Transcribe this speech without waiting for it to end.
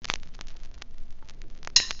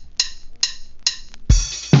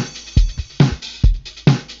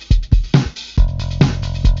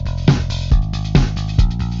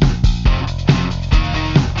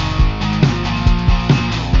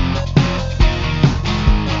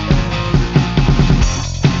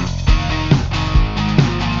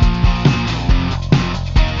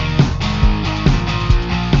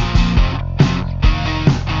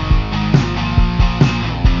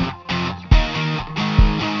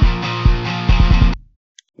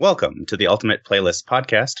Welcome to the Ultimate Playlist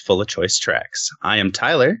podcast full of choice tracks. I am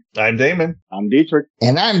Tyler. I'm Damon. I'm Dietrich.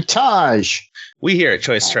 And I'm Taj. We here at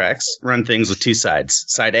Choice Tracks run things with two sides.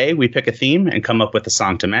 Side A, we pick a theme and come up with a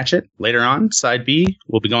song to match it. Later on, Side B,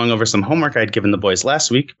 we'll be going over some homework I'd given the boys last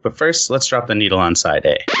week. But first, let's drop the needle on Side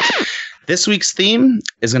A. This week's theme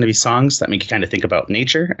is going to be songs that make you kind of think about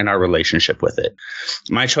nature and our relationship with it.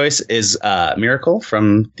 My choice is Miracle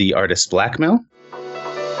from the artist Blackmill.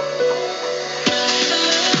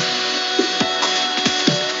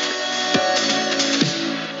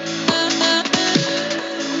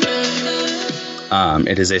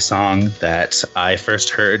 It is a song that I first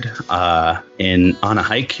heard on a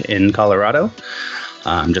hike in Colorado.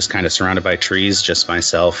 Just kind of surrounded by trees, just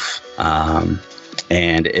myself.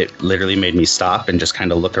 And it literally made me stop and just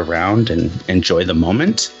kind of look around and enjoy the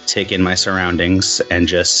moment, take in my surroundings, and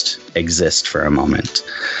just exist for a moment.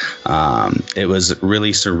 It was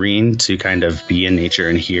really serene to kind of be in nature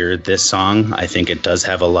and hear this song. I think it does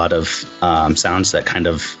have a lot of sounds that kind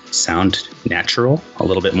of sound natural, a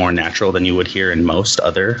little bit more natural than you would hear in most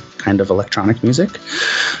other kind of electronic music.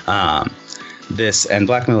 This and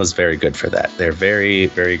Blackmill is very good for that. They're very,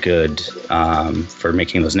 very good for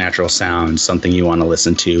making those natural sounds, something you want to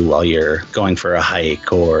listen to while you're going for a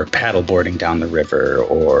hike or paddleboarding down the river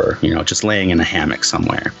or, you know, just laying in a hammock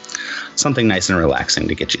somewhere. Something nice and relaxing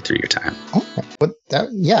to get you through your time. Okay. But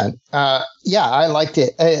I liked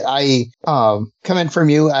it. I coming from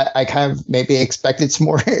you, I kind of maybe expected some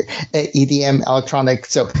more EDM electronic.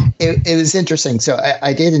 So it was interesting. So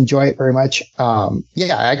I did enjoy it very much.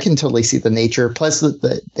 I can totally see the nature. Plus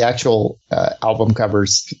the actual album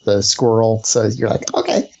covers the squirrel. So you're like,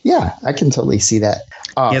 okay, yeah, I can totally see that.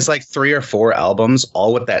 He has like 3 or 4 albums,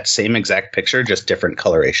 all with that same exact picture, just different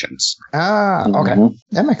colorations. Okay.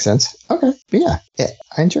 That makes sense. Okay. But yeah,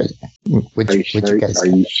 I enjoyed it. Are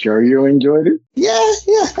you sure you enjoyed it? Yeah.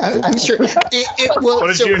 I'm sure. What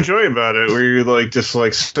did you enjoy about it? Were you like just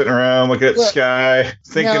like sitting around looking at the sky,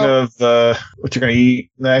 thinking of what you're going to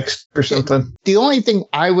eat next or something? The only thing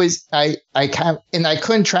I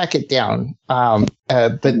couldn't track it down.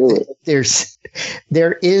 But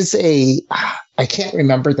there is I can't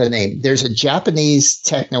remember the name. There's a Japanese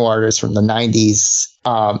techno artist from the 90s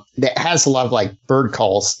that has a lot of like bird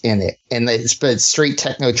calls in it, and it's straight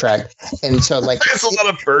techno track. And so like there's a lot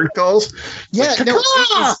of bird calls. Yeah, like,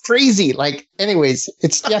 it's crazy. Like, anyways,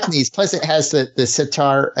 it's Japanese. Plus, it has the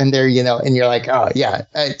sitar in there, you know, and you're like, oh yeah,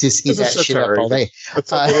 just eat that shit up all day.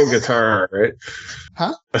 It's a little guitar, right?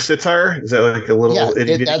 Huh? A sitar? Is that like a little?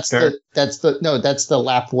 That's the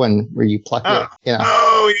lap one where you pluck it. You know?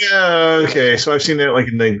 Oh yeah, okay. So I've seen that like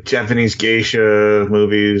in the Japanese geisha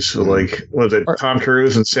movies, like was it Tom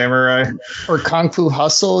Cruise and Samurai, or Kung Fu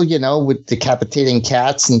Hustle? You know, with decapitating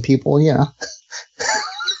cats and people. You know.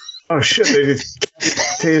 Oh shit! They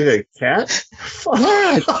decapitated a cat.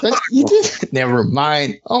 Yeah, you did. Never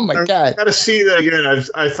mind. Oh my god! I gotta see that again.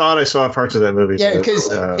 I thought I saw parts of that movie. Yeah, because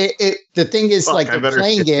the thing is, like, they're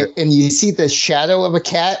playing it, and you see the shadow of a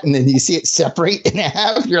cat, and then you see it separate in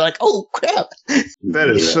half. You're like, oh crap! That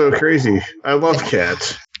is so crazy. I love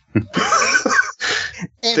cats.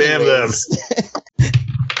 Damn them.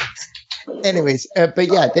 Anyways, but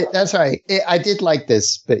yeah, that's right. I did like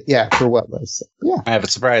this, but yeah, for what was. Yeah. I have a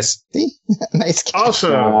surprise. See? Nice cat.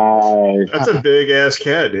 Awesome. That's a big ass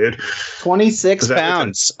cat, dude. 26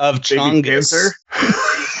 pounds of Chungus.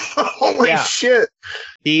 Holy shit.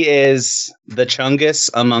 He is the Chungus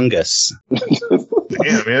among us.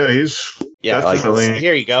 Damn, yeah, he's definitely. Like,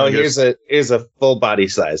 here you go. Chungus. Here's a full body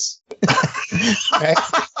size.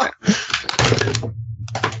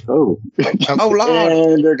 Oh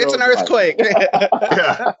Lord! It's an earthquake.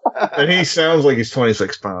 Yeah, and he sounds like he's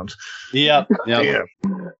 26 pounds. Yep. Yeah.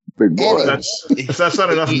 Big boy. That's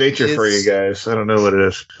not enough nature for you guys. I don't know what it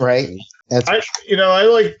is. Right. I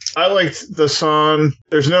liked the song.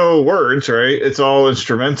 There's no words, right? It's all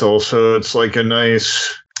instrumental, so it's like a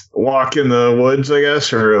nice walk in the woods, I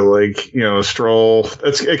guess, or like, you know, a stroll.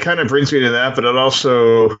 It kind of brings me to that, but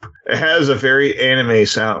it has a very anime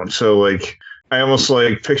sound. So like, I almost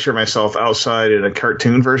like picture myself outside in a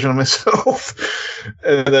cartoon version of myself.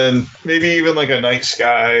 And then maybe even like a night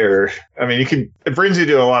sky, or, I mean, it brings you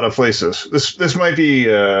to a lot of places. This might be,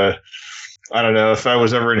 I don't know, if I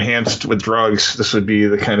was ever enhanced with drugs, this would be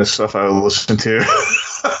the kind of stuff I would listen to.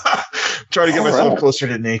 Try to get myself closer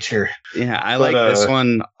to nature. Yeah, I like this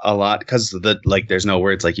one a lot because there's no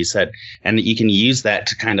words, like you said, and you can use that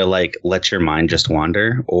to kind of like let your mind just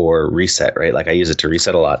wander or reset, right? Like I use it to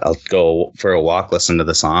reset a lot. I'll go for a walk, listen to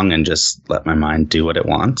the song, and just let my mind do what it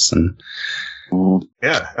wants. And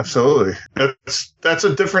Yeah, absolutely. That's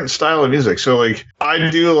a different style of music. So like I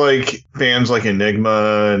do like bands like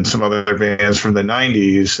Enigma and some other bands from the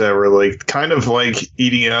 90s that were like kind of like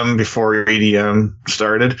EDM before EDM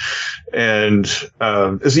started. And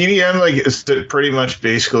is EDM is it pretty much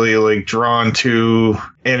basically like drawn to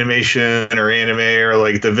animation or anime or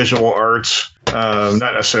like the visual arts?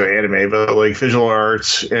 Not necessarily anime, but like visual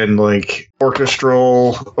arts and like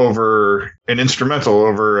orchestral over an instrumental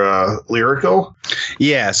over lyrical.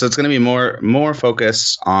 Yeah, so it's going to be more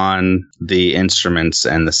focused on the instruments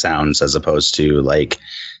and the sounds as opposed to like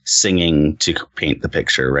singing to paint the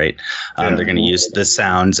picture, right? They're going to use the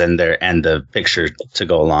sounds and the picture to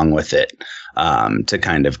go along with it to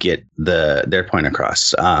kind of get their point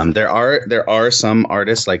across. There are some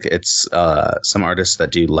artists some artists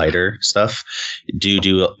that do lighter stuff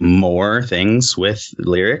do more things with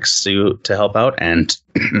lyrics to help out and.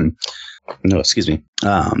 No, excuse me.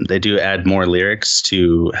 They do add more lyrics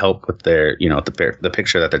to help with their, the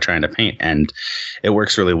picture that they're trying to paint, and it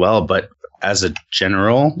works really well. But as a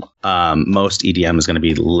general, most EDM is going to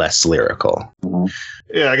be less lyrical.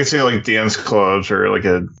 Yeah, I can see like dance clubs or like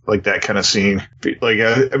that kind of scene. Like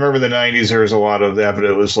I remember in the 90s there was a lot of that, but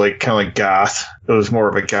it was like kind of like goth. It was more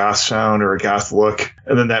of a goth sound or a goth look,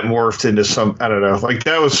 and then that morphed into some, I don't know. Like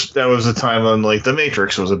that was the time when like The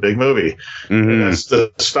Matrix was a big movie. And that's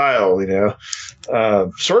the style,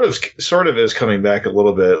 sort of is coming back a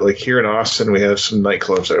little bit. Like here in Austin, we have some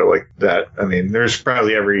nightclubs that are like that. I mean, there's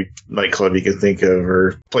probably every nightclub you can think of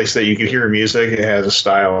or place that you can hear music. It has a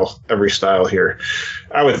style, every style here.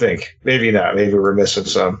 I would think. Maybe not. Maybe we're missing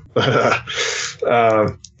some. But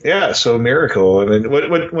yeah, so Miracle. I mean,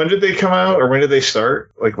 when did they come out, or when did they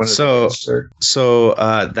start? Like when did they start? So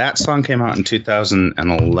that song came out in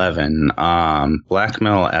 2011.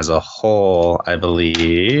 Blackmail as a whole, I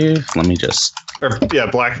believe. Let me just.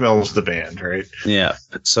 Blackmail's the band, right? Yeah.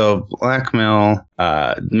 So Blackmail,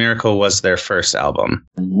 Miracle was their first album.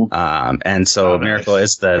 And so Miracle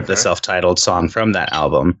is the self-titled song from that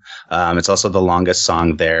album. It's also the longest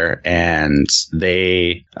song there. And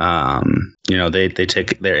they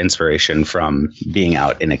take their inspiration from being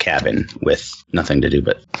out in a cabin with nothing to do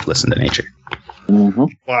but listen to nature.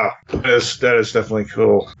 Wow. That is definitely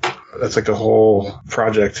cool. That's like a whole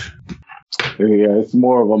project. Yeah, it's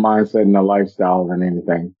more of a mindset and a lifestyle than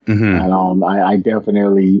anything. And I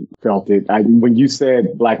definitely felt it. When you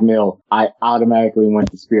said Blackmail, I automatically went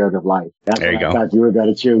to Spirit of Life. That's what I thought you were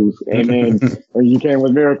going to choose. And then when you came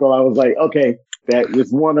with Miracle, I was like, okay, that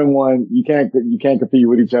it's 1-on-1. You can't compete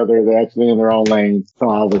with each other. They're actually in their own lane. So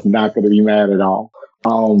I was not going to be mad at all.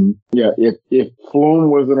 If Flume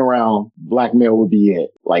wasn't around, Blackmail would be it.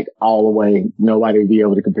 Like all the way, nobody would be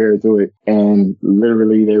able to compare it to it. And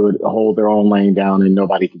literally they would hold their own lane down and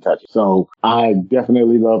nobody can touch it. So I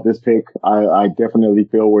definitely love this pick. I definitely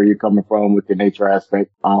feel where you're coming from with the nature aspect.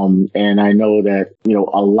 And I know that,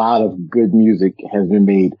 a lot of good music has been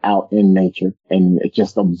made out in nature and it's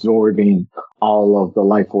just absorbing all of the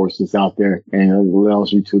life forces out there, and it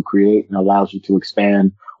allows you to create and allows you to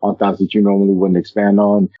expand on thoughts that you normally wouldn't expand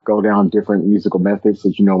on, go down different musical methods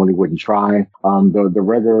that you normally wouldn't try. The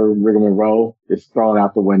regular rigmarole is thrown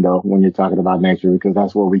out the window when you're talking about nature, because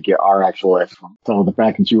that's where we get our actual X from. So the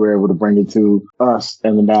fact that you were able to bring it to us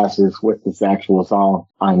and the masses with this actual song,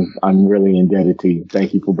 I'm really indebted to you.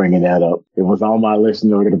 Thank you for bringing that up. It was on my list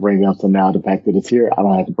and we're going to bring it up. So now the fact that it's here, I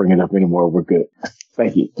don't have to bring it up anymore. We're good.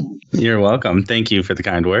 Thank you. You're welcome. Thank you for the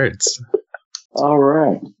kind words. All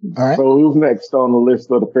right. So who's next on the list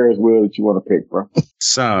of the Ferris wheel that you want to pick, bro?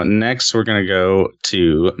 So next we're going to go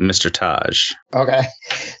to Mr. Taj. Okay.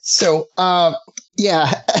 So, I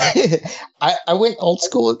went old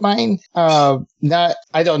school with mine. I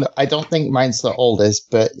don't know. I don't think mine's the oldest,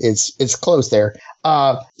 but it's close there.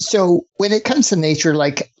 So when it comes to nature,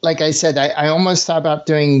 like I said, I almost thought about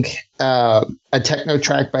doing a techno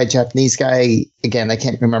track by a Japanese guy. Again, I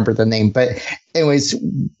can't remember the name, but anyways,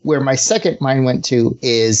 where my second mind went to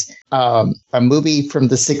is a movie from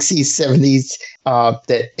the 60s, 70s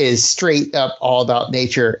that is straight up all about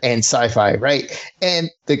nature and sci-fi, right? And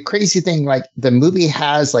the crazy thing, like the movie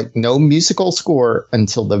has like no musical score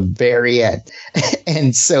until the very end.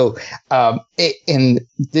 And so and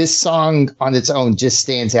this song on its own just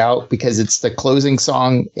stands out because it's the closing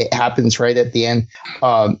song. It happens right at the end.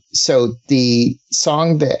 So the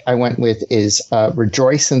song that I went with is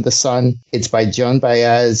Rejoice in the Sun. It's by Joan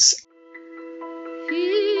Baez.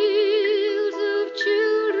 Fields of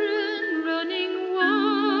children running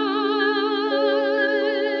wild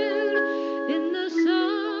in the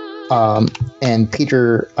sun. And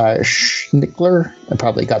Peter Schnickler. I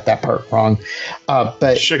probably got that part wrong.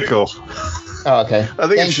 But Schickel. Oh, okay. I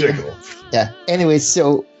think it's Thank you. Schickel. Yeah. Anyway,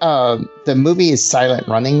 so the movie is Silent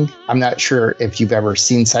Running. I'm not sure if you've ever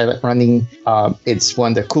seen Silent Running. It's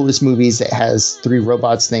one of the coolest movies. It has 3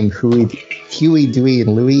 robots named Huey, Dewey,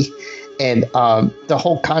 and Louie. And the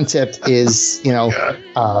whole concept is,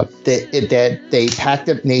 that they packed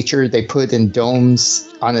up nature, they put in domes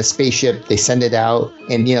on a spaceship, they send it out,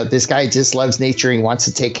 and this guy just loves nature and wants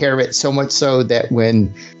to take care of it, so much so that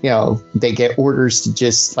when they get orders to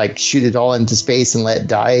just like shoot it all into space and let it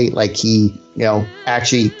die, like he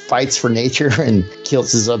actually fights for nature and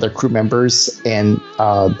kills his other crew members. And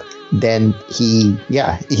then he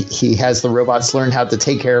has the robots learn how to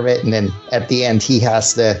take care of it, and then at the end he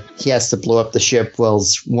has to blow up the ship while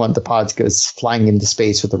one of the pods goes flying into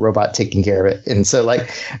space with the robot taking care of it. And so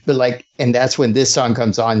and that's when this song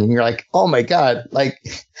comes on, and you're like, oh my god, like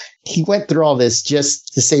he went through all this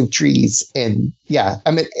just to save trees. And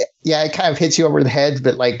it kind of hits you over the head,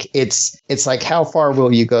 but like it's like, how far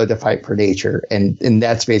will you go to fight for nature? And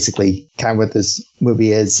that's basically kind of what this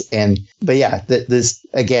movie is. This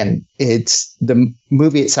again, it's the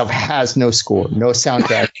movie itself has no score, no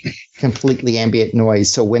soundtrack, completely ambient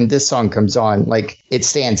noise. So when this song comes on, like it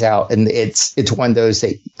stands out, and it's one of those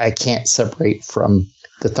that I can't separate from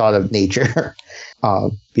the thought of nature.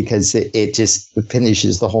 Because it just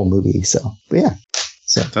finishes the whole movie. So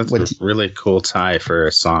that's a really cool tie for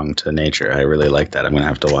a song to nature. I really like that. I'm gonna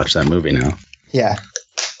have to watch that movie now. Yeah.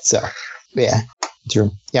 So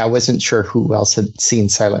true. Yeah, I wasn't sure who else had seen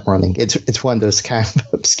Silent Running. It's one of those kind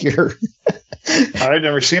of obscure. I'd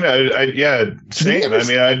never seen it. Same. I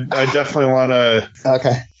mean, I definitely want to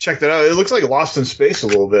check that out. It looks like Lost in Space a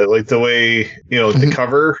little bit, like the way the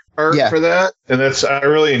cover art for that, and I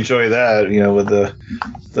really enjoy that. With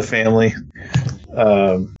the family.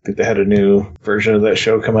 I think they had a new version of that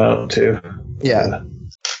show come out too. Yeah,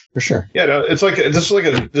 for sure. Yeah, no, this is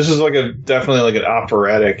definitely like an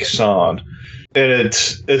operatic song, and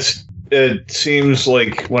it seems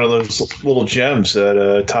like one of those little gems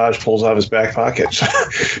that Taj pulls out of his back pocket.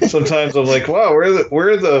 Sometimes I'm like, wow, where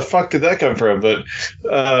the fuck did that come from? But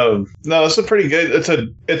no, it's a pretty good.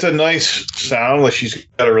 It's a nice sound. Like she's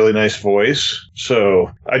got a really nice voice,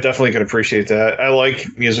 so I definitely can appreciate that. I like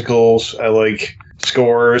musicals. I like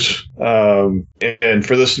scores, and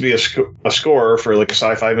for this to be a score for like a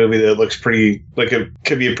sci-fi movie that looks pretty like it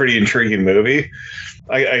could be a pretty intriguing movie,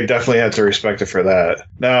 I definitely have to respect it for that.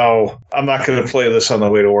 Now, I'm not going to play this on the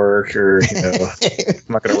way to work, or I'm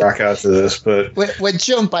not going to rock out to this. But with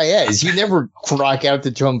Joan Baez, you never rock out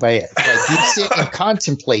to Joan Baez. Like you sit and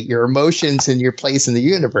contemplate your emotions and your place in the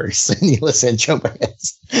universe, and you listen to Joan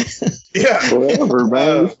Baez. Yeah, whatever,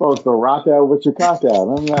 man. You're supposed to rock out with your cock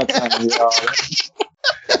out. I'm not trying to be all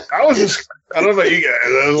I don't know about you guys.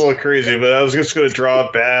 That was a little crazy, but I was just going to draw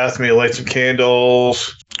a bath, maybe light some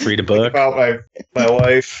candles, read a book about my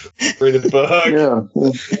life, read a book. Yeah.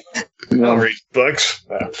 I'll read books.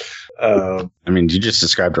 I mean, you just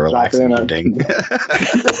described a relaxing evening.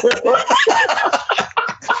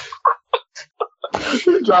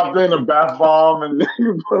 You dropped in a bath bomb and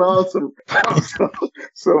you put on some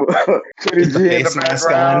Kenny G in the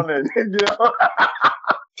background, and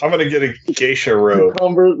I'm gonna get a geisha robe.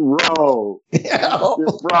 Cucumber robe.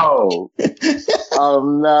 Bro.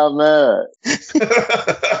 I'm not mad.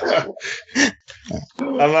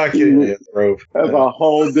 I'm not kidding you, robe. That's a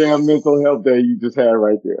whole damn mental health day you just had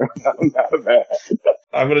right there. I'm not mad.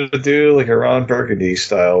 I'm gonna do like a Ron Burgundy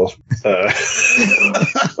style.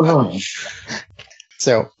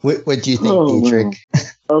 So, what do you think, Dietrich?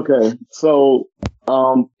 Okay, so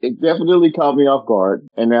it definitely caught me off guard,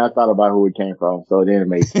 and then I thought about who it came from, so then it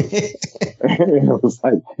made sense. It was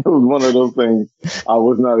one of those things I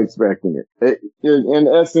was not expecting it. In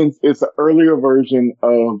essence, it's an earlier version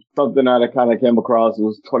of something that I kind of came across. It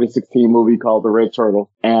was a 2016 movie called The Red Turtle,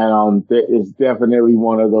 and it's definitely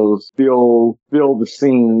one of those fill the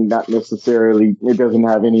scene, not necessarily. It doesn't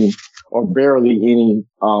have any or barely any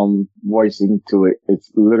voicing to it.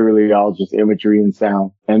 It's literally all just imagery and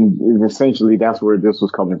sound. And essentially that's where this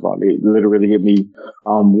was coming from. It literally hit me,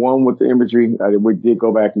 one with the imagery. We did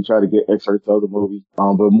go back and try to get excerpts of the movie,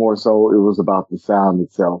 but more so it was about the sound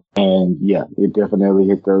itself. And yeah, it definitely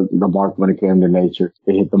hit the mark when it came to nature.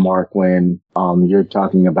 It hit the mark when you're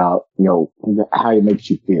talking about, how it makes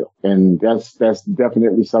you feel. And that's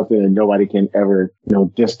definitely something that nobody can ever,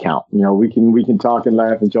 discount. We can talk and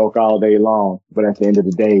laugh and joke all day long, but at the end of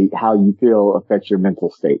the day, how you feel affects your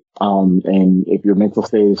mental state. And if your mental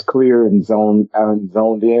state is clear and zoned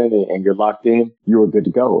in and you're locked in, you're good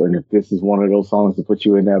to go. And if this is one of those songs to put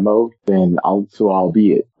you in that mode, then I'll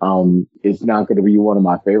be it. It's not going to be one of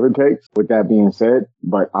my favorite takes, with that being said,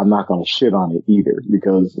 but I'm not going to shit on it either,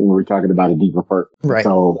 because we're talking about a deeper purpose. Right.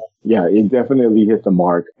 So yeah, it definitely hit the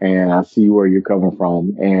mark, and I see where you're coming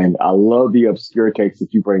from. And I love the obscure takes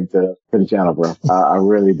that you bring to the channel, bro. I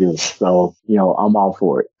really do. So, I'm all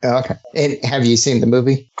for it. Okay. And have you seen the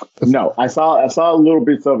movie? No, I saw little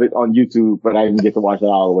bits of it on YouTube, but I didn't get to watch it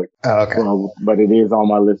all the way. Oh, okay. But it is on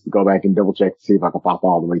my list to go back and double check to see if I can pop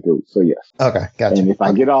all the way through. So yes. Okay, gotcha. And if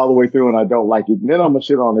I get all the way through and I don't like it, then I'm gonna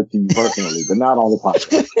shit on it to you personally, but not on the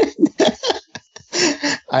podcast.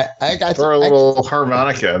 I got throw a little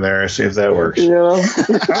harmonica in there and see if that works. Yeah. I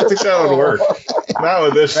don't think that would work. Not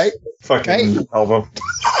with this fucking album.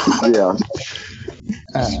 Yeah.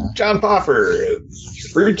 John Poffer,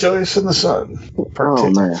 Free Choice in the Sun.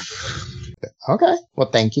 Man. Okay. Well,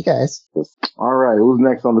 thank you guys. All right. Who's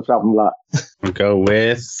next on the chopping block? We'll go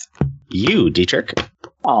with you, Dietrich.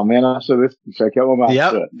 Oh man, I should have kept my mouth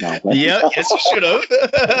shut. Yep, yes, you should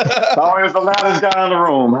have. Always the loudest guy in the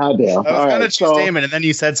room. How dare? I was going to choose Damon, and then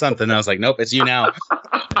you said something. And I was like, nope, it's you now.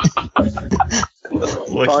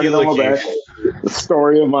 Looky. The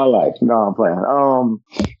story of my life. No, I'm playing.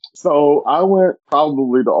 So I went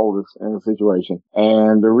probably the oldest in the situation.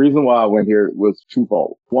 And the reason why I went here was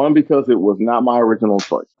twofold. One, because it was not my original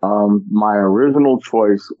choice. My original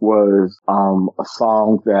choice was a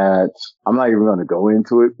song that I'm not even going to go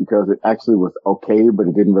into it because it actually was okay, but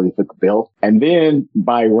it didn't really fit the bill. And then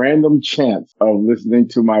by random chance of listening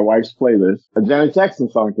to my wife's playlist, a Janet Jackson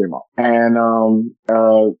song came on. And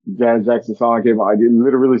Janet Jackson song came on. It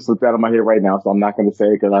literally slipped out of my head right now, so I'm not going to say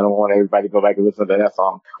it because I don't want everybody to go back and listen to that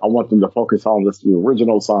song. I want them to focus on the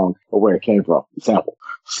original song or where it came from, the sample.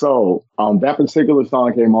 So that particular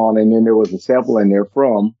song came on, and then there was a sample in there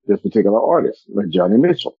from this particular artist, like Joni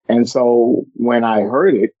Mitchell. And so when I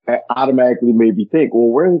heard it, it automatically made me think, well,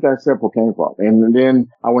 where did that sample came from? And then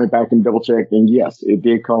I went back and double checked, and yes, it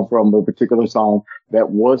did come from a particular song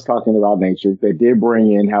that was talking about nature, that did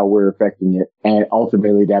bring in how we're affecting it, and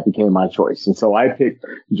ultimately that became my choice. And so I picked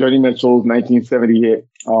Joni Mitchell's 1970 hit,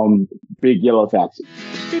 Big Yellow Taxi.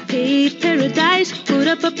 They paved paradise, put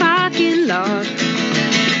up a parking lot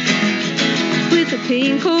with a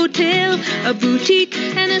pink hotel, a boutique,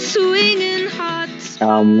 and a swinging hot.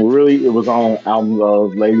 Really, it was on an album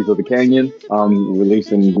of Ladies of the Canyon,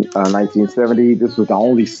 released in 1970. This was the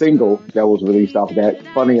only single that was released off of that.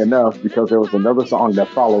 Funny enough, because there was another song that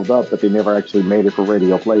followed up, but they never actually made it for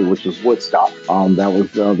radio play, which was Woodstock. That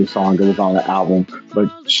was the other song that was on the album. But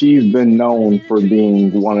she's been known for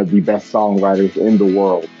being one of the best songwriters in the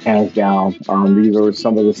world, hands down. These are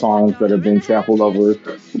some of the songs that have been sampled over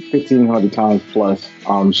 1,500 times plus.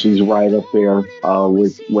 She's right up there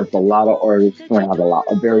with a lot of artists, well, not a lot,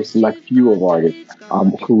 a very select few of artists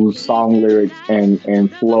whose song lyrics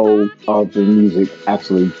and flow of the music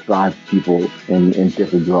actually drive people in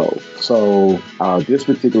different droves. So this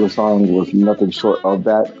particular song was nothing short of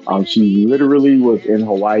that. She literally was in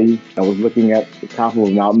Hawaii and was looking at the top of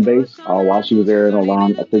a mountain base while she was there and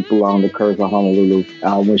along the curves of Honolulu.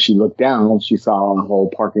 When she looked down, she saw a whole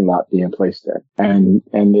parking lot being placed there. And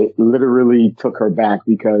it literally took her back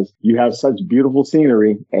because you have such beautiful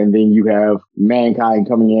scenery, and then you have mankind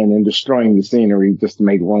coming in and destroying the scenery just to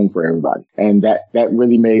make room for everybody. And that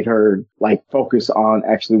really made her focus on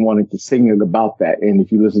actually wanting to sing about that. And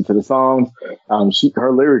if you listen to the songs,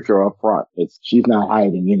 her lyrics are up front. She's not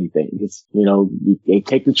hiding anything. It's, they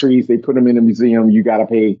take the trees, they put them in a museum. You got to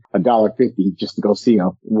pay $1.50 just to go see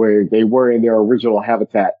them where they were in their original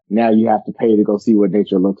habitat. Now you have to pay to go see what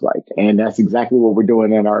nature looks like. And that's exactly what we're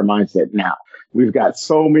doing in our mindset now. We've got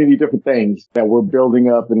so many different things that we're building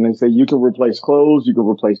up, and they say you can replace clothes, you can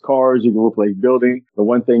replace cars, you can replace buildings. The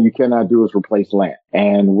one thing you cannot do is replace land.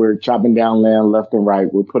 And we're chopping down land left and right.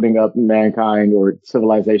 We're putting up mankind or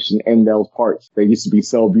civilization in those parts that used to be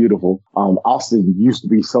so beautiful. Austin used to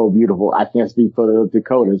be so beautiful. I can't speak for the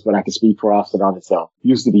Dakotas, but I can speak for Austin on itself.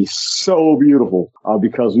 Used to be so beautiful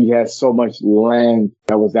because we had so much land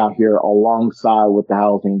that was out here alongside with the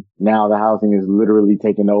housing. Now the housing is literally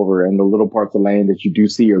taken over, and the little parts of land that you do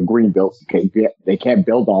see are green belts. They can't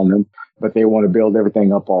build on them but they want to build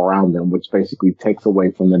everything up around them, which basically takes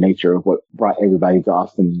away from the nature of what brought everybody to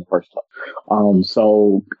Austin in the first place.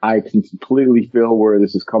 So I can completely feel where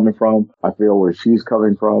this is coming from. I feel where she's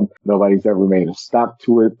coming from. Nobody's ever made a stop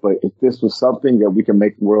to it, but if this was something that we can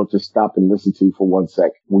make the world just stop and listen to for 1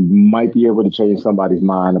 second, we might be able to change somebody's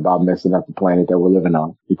mind about messing up the planet that we're living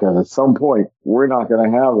on, because at some point we're not going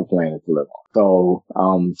to have a planet to live on. So,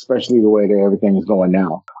 especially the way that everything is going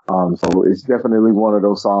now. So it's definitely one of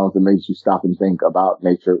those songs that makes you stop and think about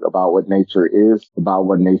nature, about what nature is, about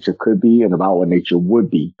what nature could be, and about what nature would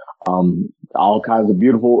be. All kinds of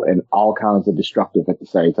beautiful and all kinds of destructive at the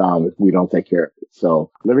same time if we don't take care of it.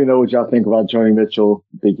 So let me know what y'all think about Joni Mitchell,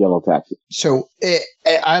 Big Yellow Taxi. So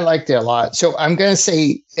I liked it a lot. So I'm going to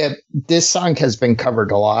say this song has been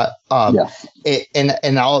covered a lot.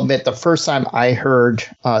 And I'll admit the first time I heard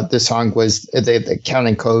this song was the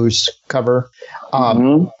Counting Crows cover.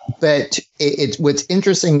 But it's what's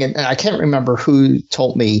interesting, and I can't remember who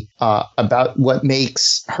told me about what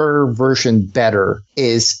makes her version better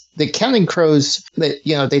is the Counting Crows. That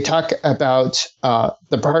they talk about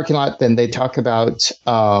the parking lot, then they talk about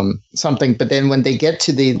something, but then when they get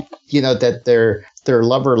to the that their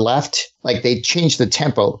lover left, like they change the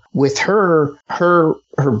tempo. With her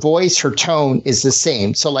voice, her tone is the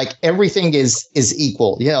same. So like everything is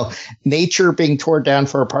equal. Nature being torn down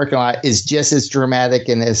for a parking lot is just as dramatic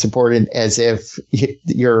and as important as if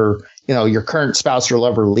your current spouse or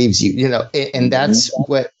lover leaves you, and that's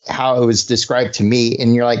how it was described to me.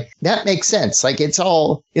 And you're like, that makes sense. Like it's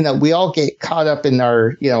all, we all get caught up in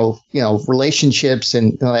our, relationships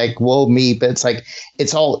and like, woe me, but it's like,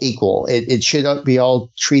 it's all equal. It should be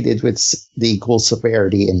all treated with the equal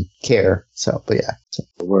severity and care. So, but yeah. So.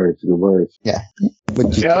 The words. Yeah.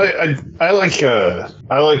 I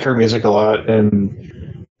like her music a lot.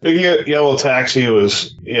 And Big Yellow Taxi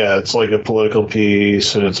was, it's like a political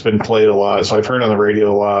piece and it's been played a lot. So I've heard it on the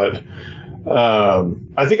radio a lot.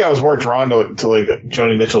 I think I was more drawn to like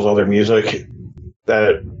Joni Mitchell's other music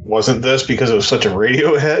that wasn't this because it was such a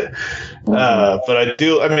radio hit. But I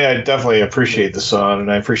definitely appreciate the song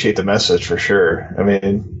and I appreciate the message for sure. I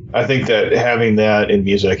mean, I think that having that in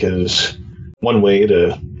music is one way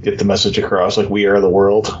to get the message across. Like We Are the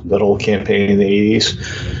World, that whole campaign in the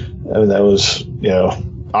 80s. I mean, that was,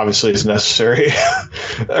 obviously it's necessary.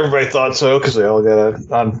 Everybody thought so because they all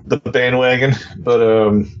got on the bandwagon. But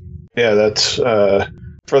that's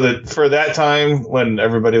for that time when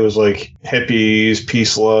everybody was like hippies,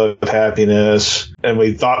 peace, love, happiness, and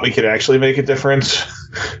we thought we could actually make a difference.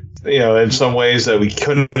 In some ways that we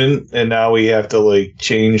couldn't, and now we have to like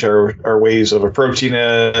change our ways of approaching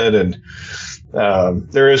it. And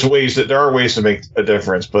there are ways to make a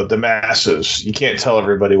difference, but the masses, you can't tell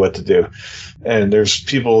everybody what to do. And there's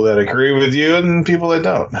people that agree with you and people that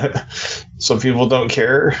don't. Some people don't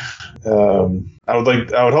care. I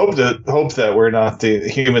would hope that we're not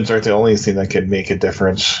humans aren't the only thing that can make a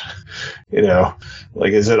difference.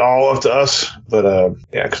 Like, is it all up to us? But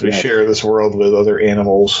because we share this world with other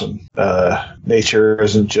animals, and nature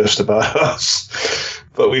isn't just about us.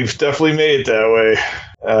 But we've definitely made it that way.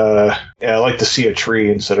 I like to see a tree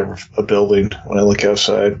instead of a building when I look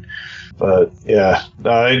outside. But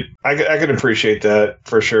I can appreciate that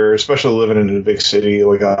for sure, especially living in a big city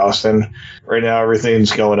like Austin. Right now,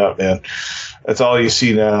 everything's going up, man. That's all you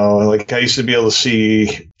see now. Like I used to be able to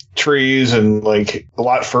see trees and like a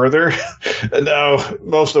lot further, and now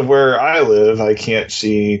most of where I live, I can't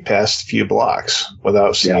see past a few blocks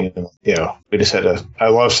without seeing. We just had I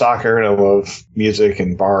love soccer and I love music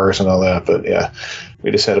and bars and all that, but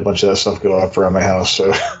we just had a bunch of that stuff go up around my house,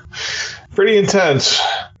 so pretty intense.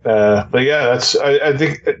 But I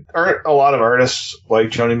think a lot of artists like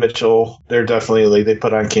Joni Mitchell, they're definitely they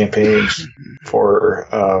put on campaigns for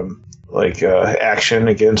action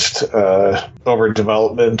against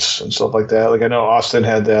overdevelopment and stuff like that. Like I know Austin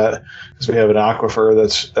had that because we have an aquifer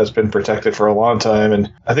that's been protected for a long time,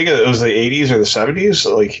 and I think it was the 80s or the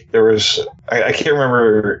 70s. Like there was, I can't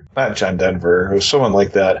remember, not John Denver, it was someone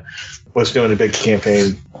like that was doing a big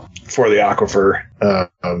campaign for the aquifer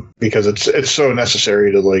because it's so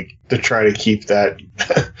necessary to try to keep that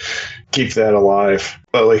alive.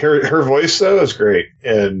 But like her voice though is great,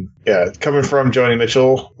 and coming from Joni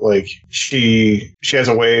Mitchell, like she has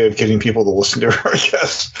a way of getting people to listen to her, I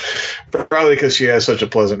guess, probably because she has such a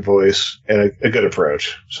pleasant voice and a good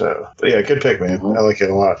approach. So but good pick, man. I like it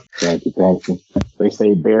a lot. Thank you. They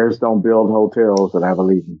say bears don't build hotels, and I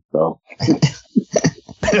believe them. So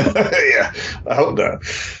I hope not.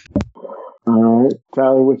 All right,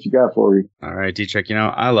 Tyler, what you got for me? All right, Dietrich,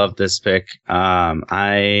 I love this pick.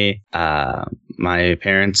 My my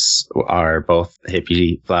parents are both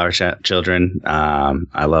hippie flower children.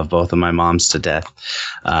 I love both of my moms to death.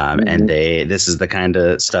 And this is the kind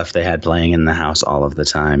of stuff they had playing in the house all of the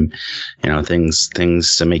time. Things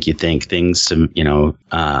to make you think, things to,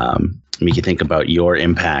 make you think about your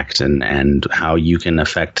impact and how you can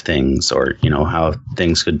affect things, or how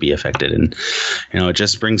things could be affected. And it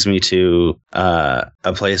just brings me to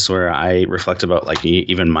a place where I reflect about like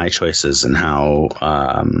even my choices and how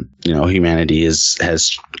humanity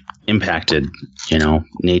has impacted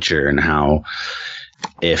nature, and how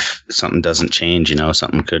if something doesn't change,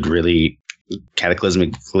 something could really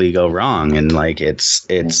cataclysmically go wrong. And like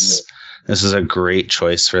this is a great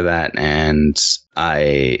choice for that. And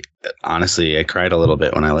I cried a little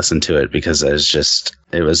bit when I listened to it, because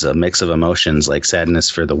it was a mix of emotions, like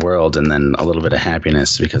sadness for the world, and then a little bit of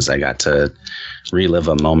happiness because I got to relive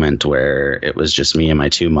a moment where it was just me and my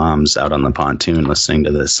two moms out on the pontoon listening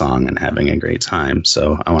to this song and having a great time.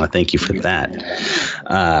 So I want to thank you for that.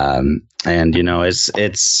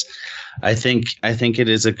 I think it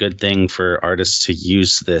is a good thing for artists to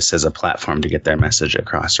use this as a platform to get their message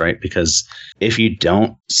across, right? Because if you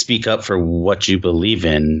don't speak up for what you believe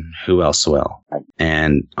in, who else will?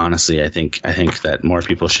 And honestly, I think that more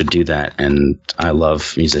people should do that. And I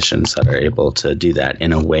love musicians that are able to do that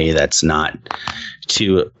in a way that's not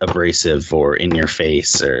too abrasive or in your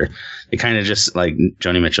face, or it kind of just like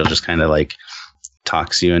Joni Mitchell just kind of like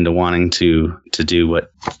talks you into wanting to do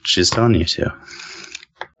what she's telling you to.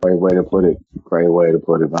 Great way to put it. Great way to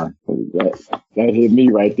put it, man. That hit me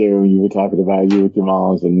right there when you were talking about you with your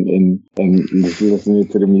moms and just listening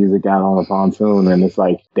to the music out on the pontoon. And it's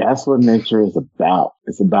like, that's what nature is about.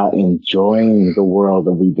 It's about enjoying the world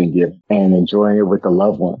that we've been given and enjoying it with the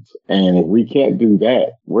loved ones. And if we can't do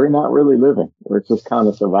that, we're not really living. We're just kind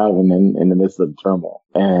of surviving in the midst of the turmoil.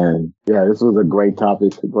 And yeah, this was a great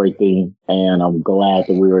topic, a great theme. And I'm glad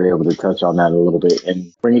that we were able to touch on that a little bit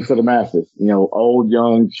and bring it to the masses. Old,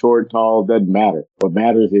 young, short, tall, doesn't matter. What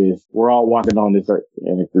matters is we're all walking on this earth.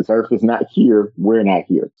 And if this earth is not here, we're not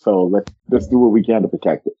here. So let's do what we can to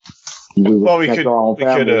protect it. We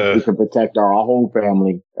can protect our whole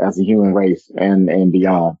family as a human race and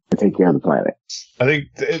beyond, and take care of the planet. I think,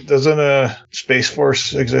 doesn't Space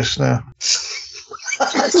Force exist now?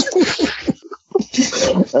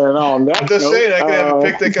 And on that I'm just saying, I could have a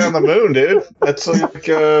picnic on the moon, dude. That's like,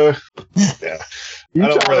 yeah. You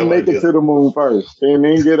try to make it to the moon first, and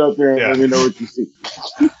then get up there and let me know what you see.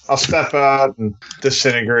 I'll step out and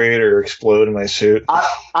disintegrate or explode in my suit.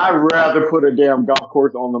 I'd rather put a damn golf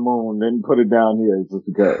course on the moon than put it down here just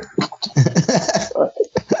because.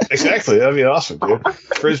 Exactly. That'd be awesome, dude.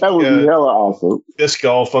 That would be hella awesome. Disc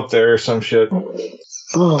golf up there or some shit.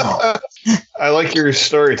 I like your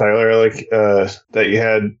story, Tyler. I like that you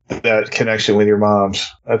had that connection with your moms.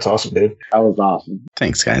 That's awesome, dude. That was awesome.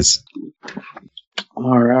 Thanks, guys.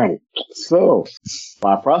 All right. So,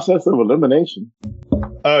 by process of elimination.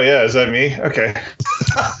 Oh, yeah. Is that me? Okay.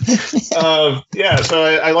 Yeah. So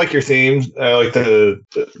I like your theme. I like the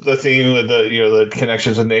theme with the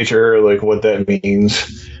connections with nature, like what that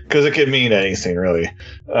means, because it could mean anything really.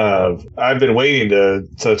 I've been waiting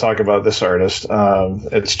to talk about this artist.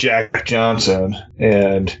 It's Jack Johnson,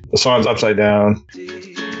 and the song's Upside Down.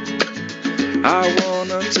 I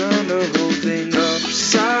wanna turn the whole thing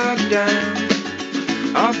upside down.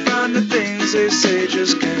 I'll find the things they say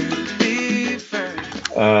just can't be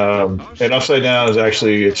found. And Upside Down is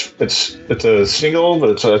actually it's a single,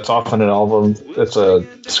 but it's often an album. It's a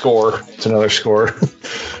score. It's another score.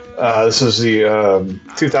 This is the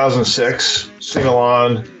 2006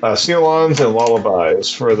 sing-alongs and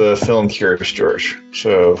lullabies for the film Curious George.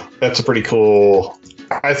 So that's a pretty cool.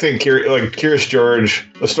 I think Curious George,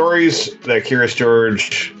 the stories that Curious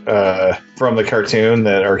George from the cartoon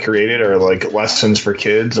that are created are like lessons for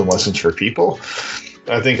kids and lessons for people.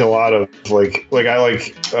 I think a lot of like I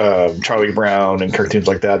like Charlie Brown and cartoons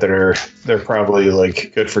like that they're probably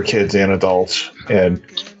like good for kids and adults. And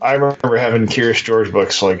I remember having Curious George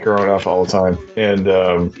books like growing up all the time. And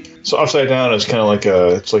so Upside Down is kind of like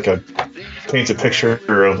paints a picture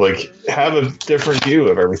of like have a different view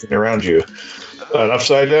of everything around you. An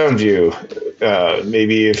upside down view.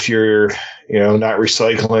 Maybe if you're, not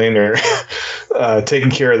recycling or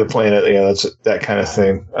taking care of the planet, that's that kind of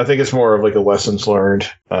thing. I think it's more of like a lessons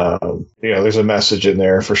learned. There's a message in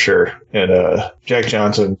there for sure. And Jack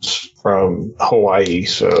Johnson's from Hawaii,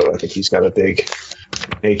 so I think he's got a big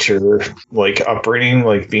nature like upbringing,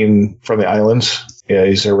 like being from the islands. Yeah,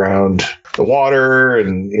 he's around the water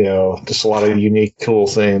and just a lot of unique, cool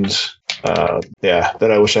things.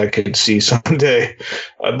 that I wish I could see someday.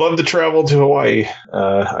 I'd love to travel to Hawaii.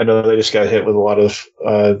 I know they just got hit with a lot of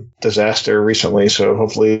disaster recently, so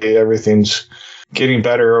hopefully everything's getting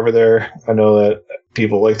better over there. I know that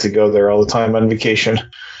people like to go there all the time on vacation,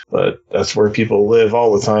 but that's where people live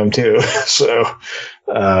all the time too. So,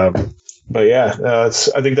 but yeah,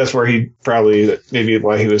 I think that's where he probably maybe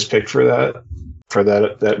why he was picked for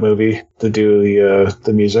that movie to do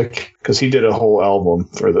the music, because he did a whole album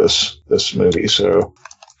for this movie. So,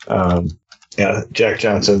 Jack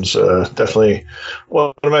Johnson's definitely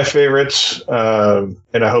one of my favorites, and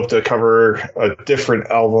I hope to cover a different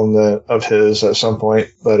album of his at some point.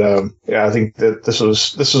 But I think that this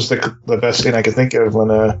was the best thing I could think of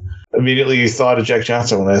when immediately thought of Jack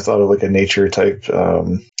Johnson when I thought of like a nature type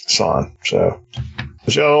song. So,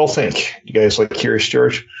 what y'all think? You guys like Curious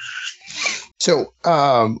George? So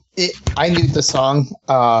I knew the song.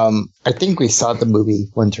 I think we saw the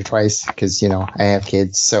movie once or twice because, I have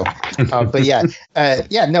kids. So, but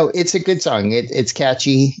no, it's a good song. It's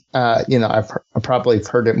catchy. I've probably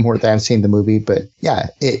heard it more than I've seen the movie, but yeah,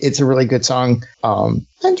 it's a really good song. I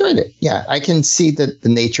enjoyed it. Yeah, I can see the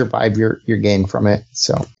nature vibe you're getting from it.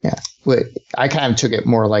 So yeah, I kind of took it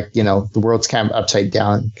more like, the world's kind of upside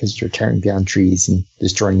down because you're tearing down trees and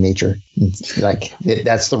destroying nature. Like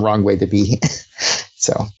that's the wrong way to be.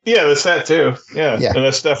 So yeah, that's that too. Yeah. And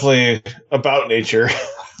that's definitely about nature.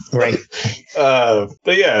 Right.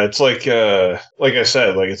 But yeah, it's like I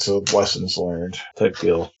said, like it's a lessons learned type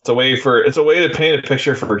deal. It's a way to paint a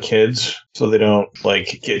picture for kids so they don't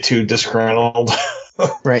like get too disgruntled.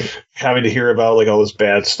 Right. Having to hear about like all this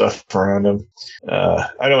bad stuff around them.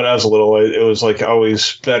 I know when I was little, it was like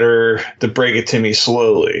always better to break it to me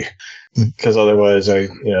slowly, because otherwise I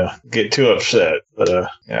get too upset. But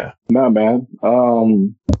yeah. No, man.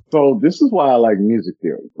 So this is why I like music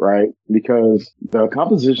theory, right? Because the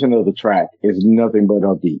composition of the track is nothing but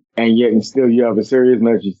upbeat. And yet still you have a serious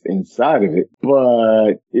message inside of it,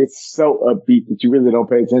 but it's so upbeat that you really don't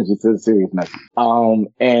pay attention to the serious message.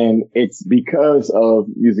 And it's because of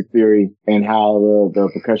music theory and how the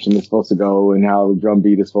percussion is supposed to go and how the drum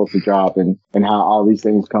beat is supposed to drop and how all these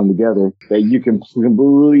things come together that you can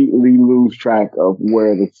completely lose track of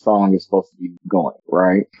where the song is supposed to be going,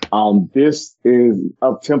 right? This is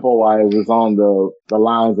up tempo wise is on the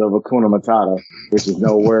lines of Hakuna Matata, which is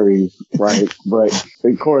no worries, right? But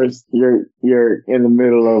of course, you're in the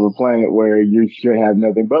middle of a planet where you should have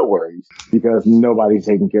nothing but worries because nobody's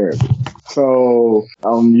taking care of it. So,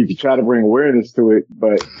 you can try to bring awareness to it,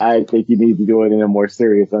 but I think you need to do it in a more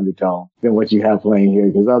serious undertone than what you have playing here,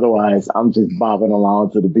 because otherwise I'm just bobbing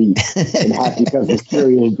along to the beat and happy because it's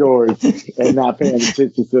Curious George and not paying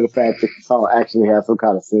attention to the fact that the song actually has some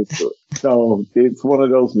kind of sense to it. So it's one of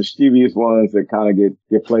those mischievous ones that kind of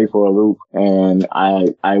get played for a loop, and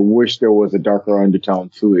I wish there was a darker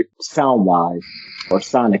undertone to it, sound-wise or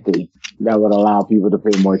sonically, that would allow people to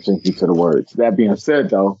pay more attention to the words. That being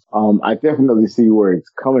said, though, I definitely see where it's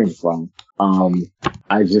coming from.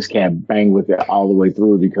 I just can't bang with it all the way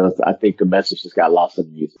through because I think the message just got lost in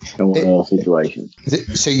the music in one of those situations.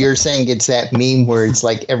 So you're saying it's that meme where it's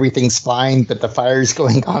like everything's fine, but the fire's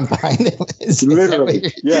going on behind them?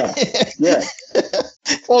 Literally, yeah.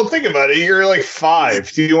 Well, think about it. You're like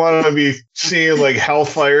 5. Do you want to be seeing like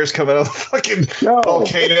hellfires coming out of fucking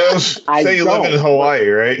volcanoes? Say you live in Hawaii,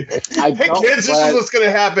 right? Hey kids, this is what's going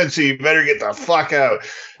to happen, so you better get the fuck out.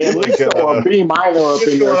 At least a B minor up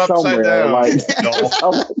in there somewhere. Like, it's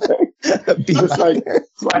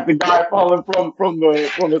like the guy falling from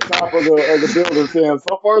the top of the building saying,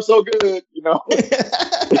 "So far, so good,"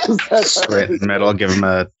 Straight metal, give him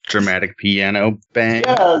a dramatic piano bang.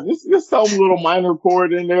 Yeah, just some little minor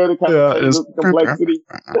chord in there to kind of the complexity.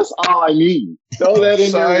 That's all I need. Throw that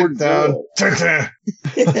in there. We're done.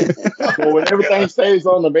 So when everything stays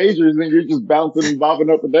on the majors and you're just bouncing and bobbing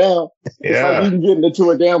up and down, it's like you can get into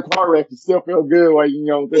a damn car wreck and still feel good while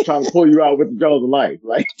they're trying to pull you out with the jaws of life.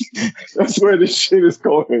 Like that's where this shit is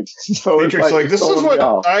going. So Matrix, like this is what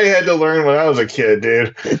I had to learn when I was a kid,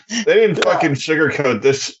 dude. They didn't fucking sugarcoat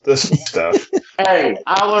this stuff. Hey,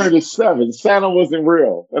 I learned at 7. Santa wasn't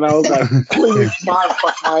real, and I was like, please,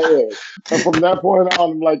 fuck my head. And from that point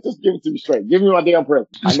on, I'm like, just give it to me straight. Give me my damn present.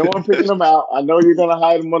 I know I'm picking them out. I know you're gonna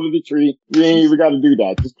hide them under the tree. You ain't even got to do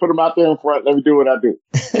that. Just put them out there in front. Let me do what I do.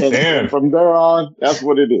 And from there on, that's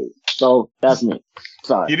what it is. So that's me.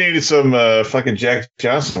 Sorry. You needed some fucking Jack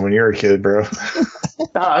Johnson when you were a kid, bro.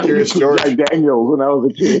 I needed some Jack Daniels when I was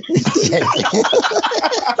a kid.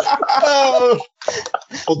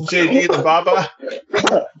 Old JD the Baba.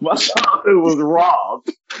 My childhood was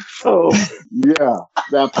robbed. So yeah,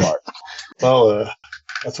 that part. Well,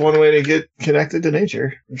 That's one way to get connected to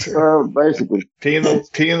nature. Basically. Pee in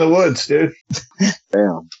the woods, dude.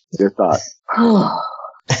 Damn. Good thought.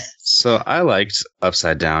 So I liked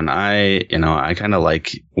Upside Down. I kind of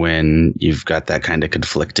like when you've got that kind of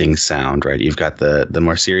conflicting sound, right? You've got the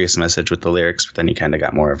more serious message with the lyrics, but then you kind of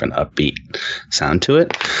got more of an upbeat sound to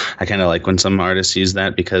it. I kind of like when some artists use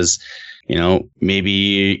that because,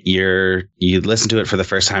 maybe you listen to it for the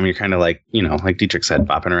first time, you're kind of like, like Dietrich said,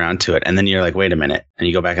 bopping around to it. And then you're like, wait a minute. And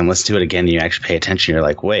you go back and listen to it again, and you actually pay attention. You're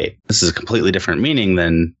like, wait, this is a completely different meaning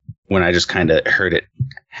than when I just kind of heard it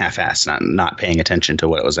half-assed, not paying attention to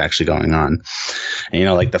what was actually going on.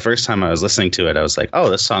 And, like the first time I was listening to it, I was like, oh,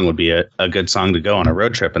 this song would be a good song to go on a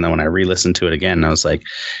road trip. And then when I re-listened to it again, I was like,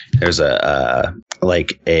 there's a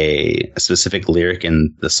specific lyric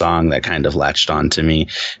in the song that kind of latched on to me.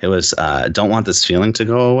 It was, don't want this feeling to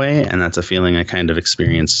go away. And that's a feeling I kind of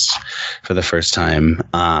experienced for the first time,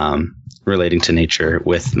 relating to nature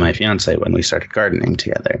with my fiance when we started gardening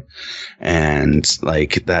together. And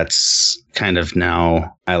like, that's kind of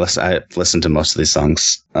now I listen to most of these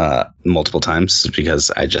songs multiple times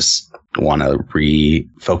because I just want to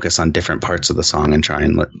refocus on different parts of the song and try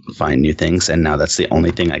and find new things. And now that's the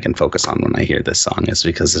only thing I can focus on when I hear this song, is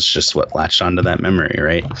because it's just what latched onto that memory,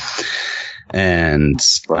 right? And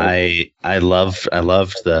right. I loved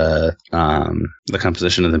the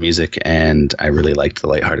composition of the music, and I really liked the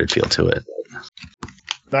lighthearted feel to it.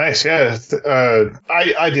 Nice, yeah.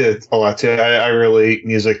 I did a lot too. I relate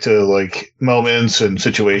music to like moments and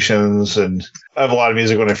situations, and I have a lot of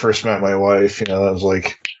music when I first met my wife. That was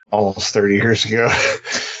like almost 30 years ago.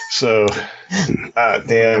 So,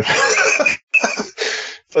 damn.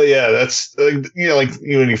 But yeah, that's like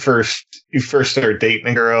when you first start dating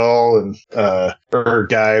a girl and or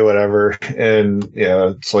guy, whatever, and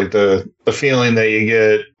it's like the feeling that you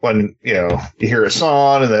get when you hear a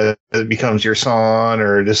song and then it becomes your song,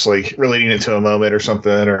 or just like relating it to a moment or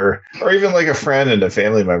something, or even like a friend and a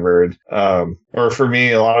family member. Or for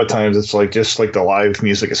me, a lot of times it's like just like the live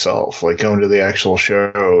music itself, like going to the actual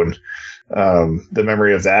show and the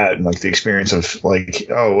memory of that, and like the experience of like,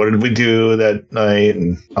 oh, what did we do that night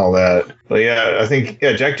and all that. But yeah, I think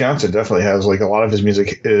Jack Johnson definitely has like a lot of his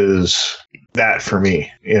music is that for me.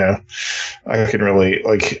 I can really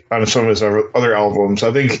like on some of his other albums.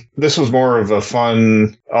 I think this was more of a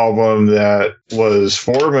fun album that was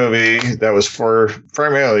for a movie that was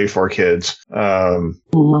primarily for kids.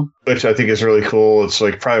 Which I think is really cool. It's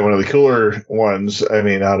like probably one of the cooler ones. I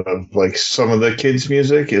mean, out of like some of the kids'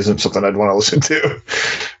 music isn't something I'd want to listen to.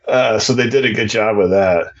 So they did a good job with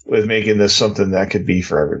that, with making this something that could be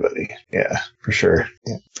for everybody. Yeah, for sure.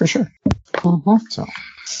 Yeah, for sure. So.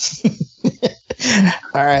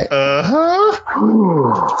 All right.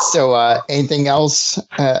 So anything else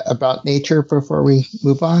about nature before we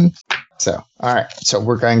move on? So, all right. So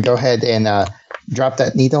we're going to go ahead and drop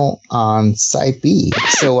that needle on side B.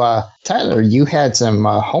 So, Tyler, you had some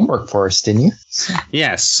homework for us, didn't you?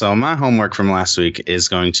 Yes. So my homework from last week is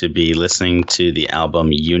going to be listening to the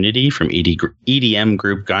album Unity from EDM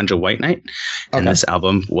group Ganja White Night. And this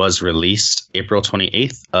album was released April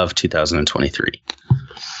 28th of 2023.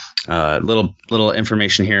 Little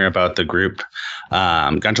information here about the group.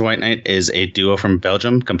 Ganja White Night is a duo from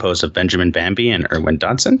Belgium composed of Benjamin Bambi and Erwin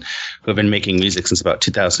Dodson, who have been making music since about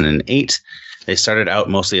 2008. They started out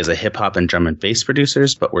mostly as a hip hop and drum and bass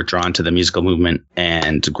producers, but were drawn to the musical movement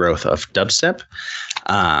and growth of dubstep.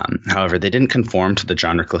 However, they didn't conform to the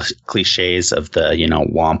genre cliches of the,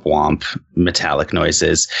 womp womp metallic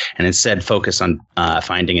noises, and instead focus on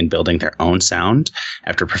finding and building their own sound.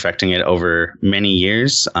 After perfecting it over many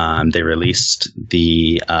years, they released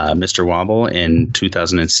the Mr. Wobble in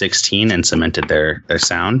 2016 and cemented their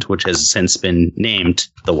sound, which has since been named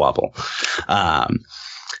The Wobble.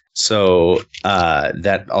 So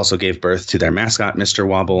that also gave birth to their mascot, Mr.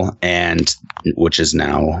 Wobble, and which is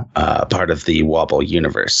now part of the Wobble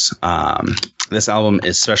universe. This album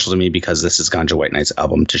is special to me because this is Ganja White Night's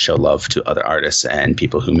album to show love to other artists and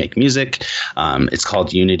people who make music. It's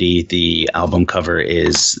called Unity. The album cover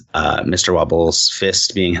is Mr. Wobble's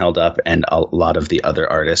fist being held up, and a lot of the other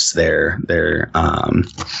artists, their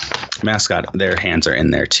mascot, their hands are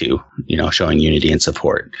in there too, showing unity and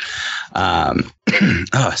support.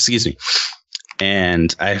 Excuse me.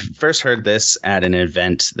 And I first heard this at an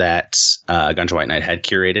event that Ganja White Night had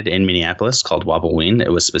curated in Minneapolis called Wobbleween. It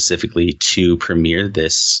was specifically to premiere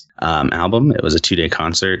this album. It was a 2-day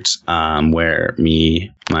concert where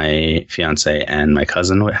me, my fiance, and my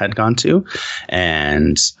cousin had gone to.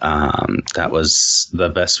 And that was the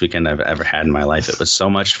best weekend I've ever had in my life. It was so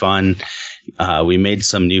much fun. we made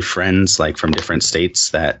some new friends, like from different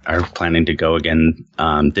states, that are planning to go again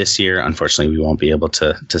this year. Unfortunately, we won't be able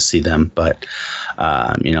to see them, but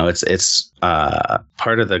it's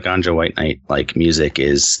part of the Ganja White Night like music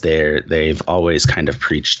is they've always kind of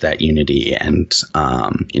preached that unity and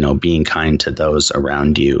being kind to those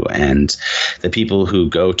around you, and the people who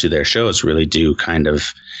go to their shows really do kind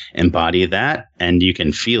of embody that, and you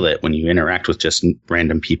can feel it when you interact with just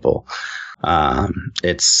random people.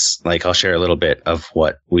 It's like, I'll share a little bit of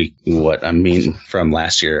what I mean from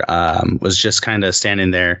last year. Was just kind of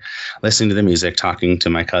standing there listening to the music, talking to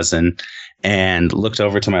my cousin, and looked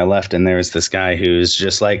over to my left, and there was this guy who's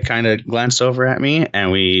just like kind of glanced over at me,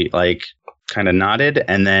 and we like kind of nodded,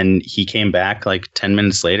 and then he came back like 10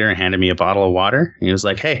 minutes later and handed me a bottle of water. He was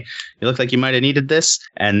like, "Hey, you look like you might have needed this."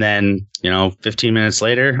 And then 15 minutes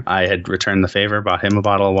later, I had returned the favor, bought him a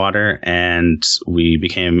bottle of water, and we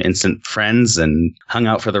became instant friends and hung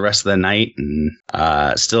out for the rest of the night,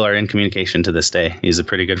 and still are in communication to this day. He's a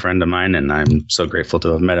pretty good friend of mine, and I'm so grateful to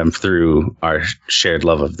have met him through our shared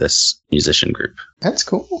love of this musician group. That's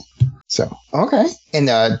cool. So, okay. And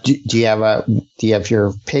do you have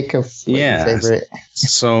your pick of your favorite?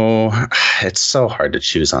 So it's so hard to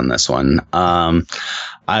choose on this one.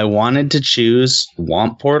 I wanted to choose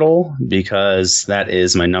Womp Portal because that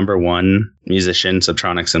is my number one musician,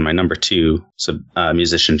 Subtronics, and my number two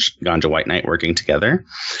musician, Ganja White Night, working together.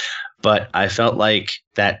 But I felt like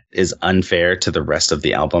that is unfair to the rest of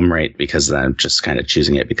the album, right? Because I'm just kind of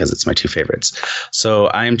choosing it because it's my two favorites. So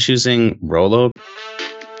I'm choosing Rolo.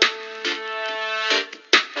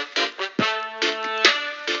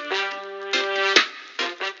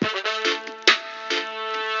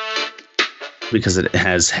 Because it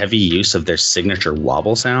has heavy use of their signature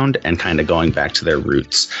wobble sound and kind of going back to their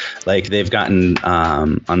roots. Like they've gotten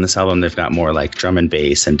on this album, they've got more like drum and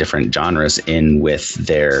bass and different genres in with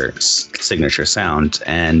their signature sound.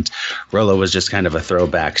 And Rolo was just kind of a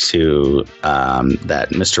throwback to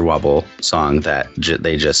that Mr. Wobble song that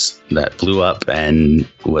that blew up and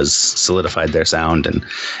was solidified their sound. And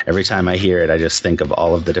every time I hear it, I just think of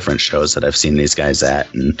all of the different shows that I've seen these guys at,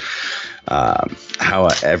 and how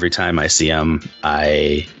every time I see them,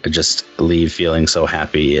 I just leave feeling so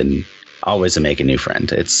happy and always make a new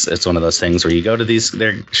friend. It's one of those things where you go to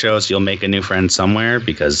their shows, you'll make a new friend somewhere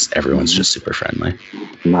because everyone's just super friendly.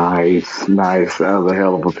 Nice. That was a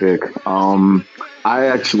hell of a pick. I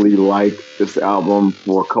actually like this album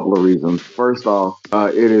for a couple of reasons. First off,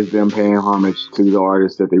 it is them paying homage to the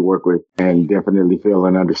artists that they work with and definitely feel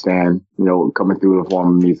and understand, coming through the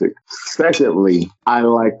form of music. Secondly, I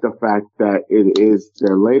like the fact that it is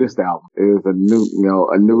their latest album. It is a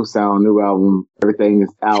new sound, new album. Everything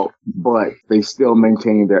is out, but they still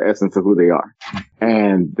maintain their essence of who they are.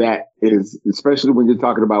 And that is, especially when you're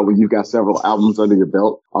talking about when you've got several albums under your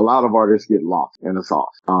belt, a lot of artists get lost in the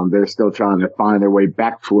sauce. They're still trying to find their way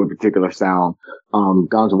back to a particular sound.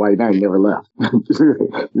 Ganja White Night never left.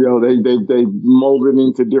 They molded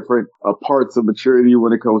into different parts of maturity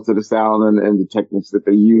when it comes to the sound and the techniques that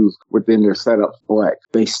they use within their setups, but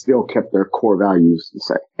they still kept their core values the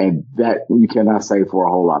same. And that you cannot say for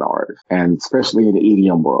a whole lot of artists, and especially in the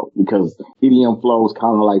EDM world, because EDM flows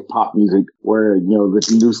kind of like pop music, where,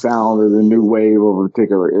 the new sound or the new wave of a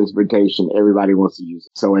particular instrumentation, everybody wants to use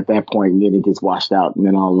it. So at that point, then it gets washed out, and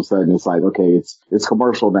then all of a sudden it's like, okay, it's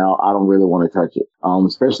commercial now. I don't really want to touch it.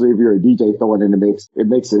 Especially if you're a DJ throwing in the mix, it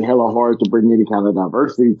makes it hella hard to bring any kind of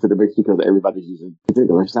diversity to the mix because everybody's using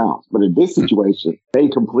particular sounds. But in this situation, they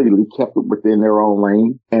completely kept it within their own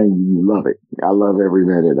lane, and you love it. I love every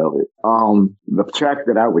minute of it. The track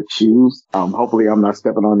that I would choose, hopefully I'm not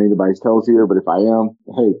stepping on anybody's toes here, but if I am,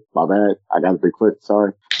 hey, my bad. I got a big foot.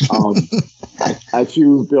 Sorry. I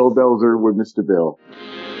choose Bill Dozer with Mr. Bill.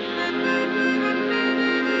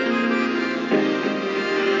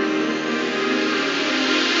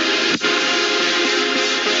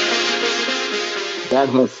 That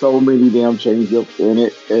has so many damn change-ups in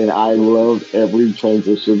it, and I love every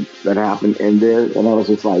transition that happened in there. And I was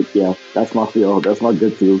just like, yeah, that's my feel. That's my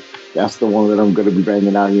good feel. That's the one that I'm going to be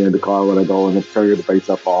banging out here in the car when I go and turn the bass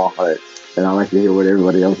up all hard. And I like to hear what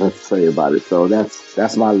everybody else has to say about it. So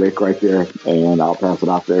that's my lick right there, and I'll pass it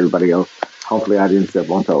off to everybody else. Hopefully I didn't step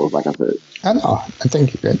on toes, like I said. I know. I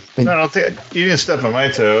think you're good. No, I don't think you didn't step on my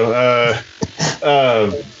toe.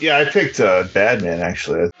 Yeah, I picked Badman,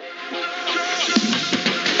 actually.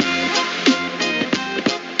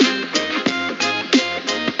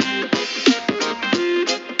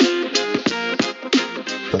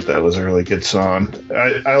 That was a really good song.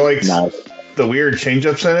 I liked the weird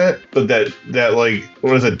change-ups in it, but that like,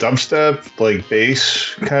 what is it, dubstep like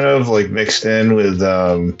bass kind of like mixed in with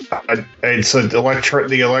it's the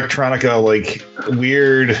electronica like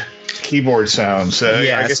weird keyboard sounds. I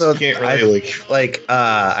guess so you can't really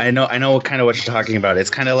I know kind of what you're talking about. It's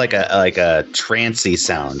kind of like a trancey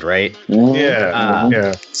sound, right?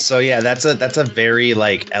 Yeah. So yeah, that's a very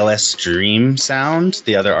like LS Dream sound,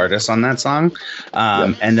 the other artist on that song.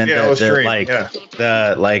 And then the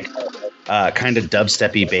kind of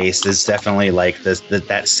dubsteppy bass is definitely like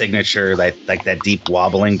that signature, like that deep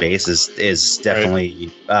wobbling bass is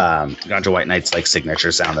definitely Ganja White Knight's like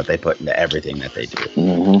signature sound that they put into everything that they do.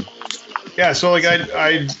 Mm-hmm. Yeah, so like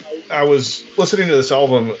I was listening to this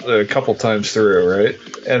album a couple times through, right?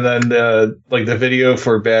 And then like the video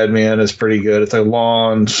for Bad Man is pretty good. It's a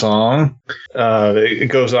long song. It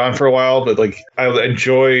goes on for a while, but like I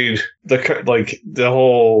enjoyed the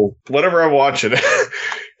whole whatever I'm watching.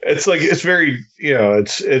 It's like, it's very,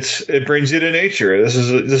 it brings you to nature. This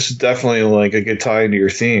is definitely like a good tie into your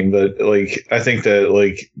theme, but like, I think that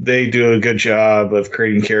like they do a good job of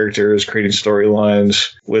creating characters, creating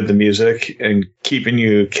storylines with the music and keeping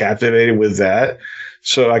you captivated with that.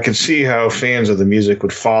 So I can see how fans of the music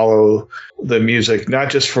would follow the music, not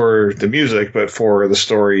just for the music, but for the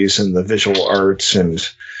stories and the visual arts and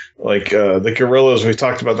like the Gorillaz. We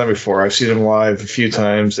talked about them before. I've seen them live a few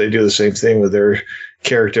times. They do the same thing with their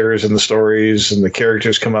characters and the stories, and the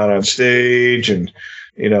characters come out on stage, and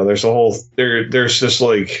there's there's just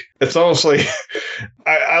like, it's almost like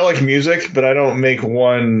I like music, but I don't make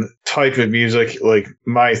one type of music like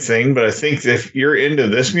my thing. But I think if you're into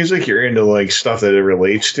this music, you're into like stuff that it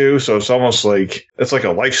relates to. So it's almost like it's like a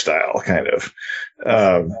lifestyle kind of.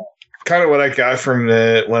 Kind of what I got from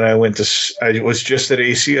when I was just at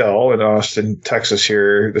ACL in Austin, Texas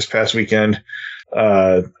here this past weekend.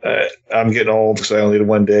 I'm getting old because I only did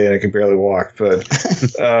one day and I can barely walk. But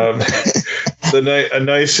a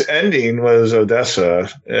nice ending was Odessa,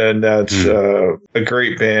 and that's a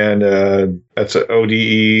great band. That's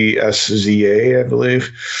ODESZA, I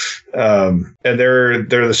believe. And they're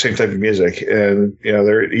the same type of music, and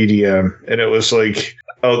they're EDM, and it was like.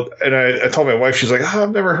 Oh, and I told my wife, she's like,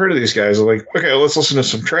 I've never heard of these guys. I'm like, okay, let's listen to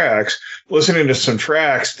some tracks. Listening to some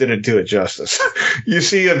tracks didn't do it justice. You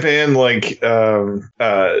see a band like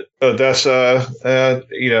Odessa, and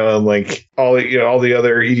like all the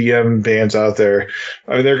other EDM bands out there.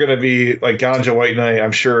 I mean, they're going to be like Ganja White Night.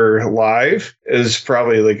 I'm sure live is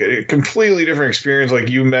probably like a completely different experience. Like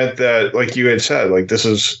you met that, like you had said, like this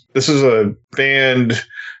is a band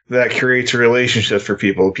that creates a relationship for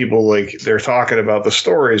people. People like they're talking about the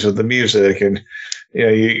stories of the music, and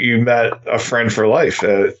you met a friend for life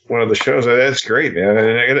at one of the shows. That's great, man.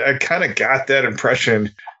 And I kind of got that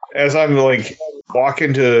impression as I'm like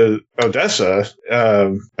walking to Odessa.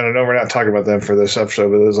 I don't know, we're not talking about them for this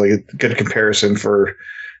episode, but it was like a good comparison for.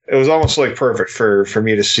 It was almost like perfect for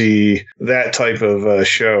me to see that type of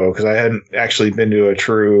show, because I hadn't actually been to a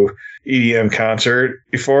true EDM concert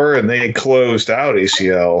before, and they closed out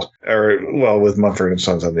ACL, with Mumford &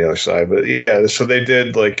 Sons on the other side. But yeah, so they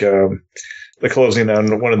did like the closing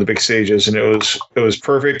on one of the big stages, and it was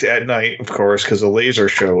perfect at night, of course, because the laser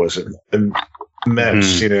show was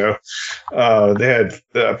immense. They had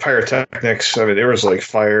pyrotechnics. I mean, there was like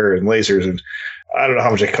fire and lasers, and I don't know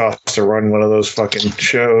how much it costs to run one of those fucking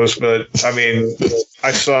shows, but I mean,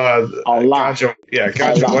 I saw a lot.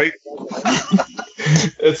 Ganja White.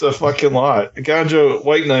 It's a fucking lot. Ganja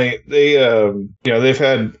White Night. They, they've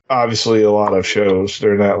had obviously a lot of shows.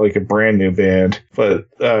 They're not like a brand new band, but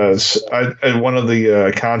at one of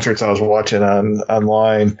the concerts I was watching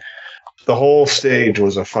online, the whole stage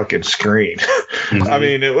was a fucking screen. Mm-hmm. I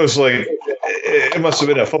mean, it was like it must have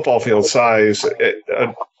been a football field size.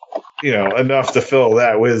 Enough to fill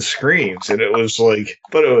that with screens. And it was like,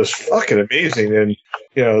 but it was fucking amazing. And,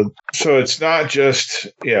 so it's not just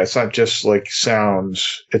like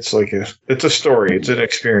sounds. It's like it's a story. It's an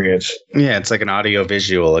experience. Yeah. It's like an audio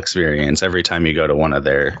visual experience every time you go to one of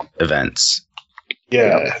their events.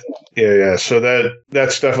 Yeah. So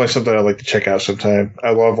that's definitely something I'd like to check out sometime. I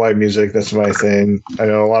love live music. That's my thing. I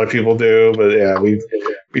know a lot of people do, but yeah,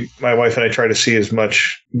 my wife and I try to see as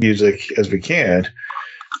much music as we can.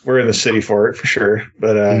 We're in the city for it, for sure.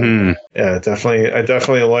 But yeah, definitely. I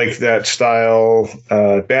definitely like that style.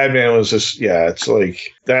 Bad Man was just, it's like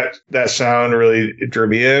that sound really drew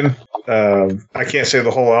me in. I can't say the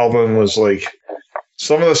whole album was like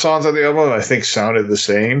some of the songs on the album I think sounded the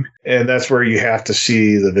same, and that's where you have to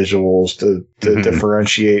see the visuals to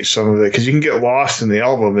differentiate some of it, because you can get lost in the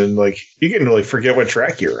album and like you can like forget what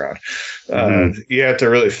track you're on. You have to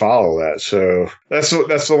really follow that. So that's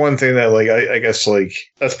the one thing that like I guess like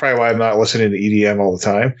that's probably why I'm not listening to EDM all the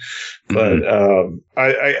time. But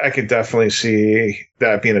I could definitely see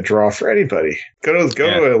that being a draw for anybody. Go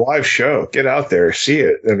to a live show, get out there, see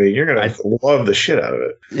it. I mean, you're gonna love the shit out of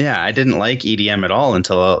it. Yeah, I didn't like EDM at all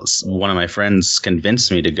until one of my friends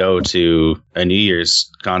convinced me to go to a New Year's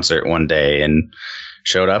concert one day, and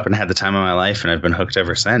showed up and had the time of my life, and I've been hooked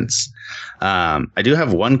ever since. I do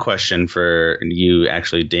have one question for you,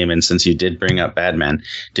 actually, Damon, since you did bring up Badman.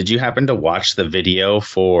 Did you happen to watch the video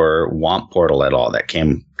for Womp Portal at all that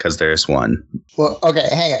came? Because there's one. Well, okay,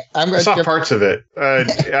 hang on. I saw parts of it.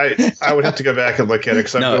 I would have to go back and look at it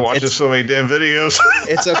because I've been watching so many damn videos.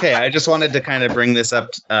 It's okay. I just wanted to kind of bring this up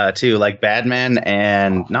too. Like Badman,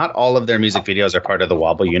 and not all of their music videos are part of the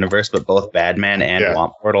Wobble universe, but both Badman and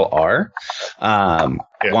Womp Portal are.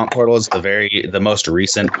 Womp Portal is the most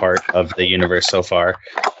recent part of the universe so far.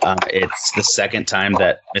 It's the second time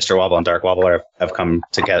that Mr. Wobble and Dark Wobble have come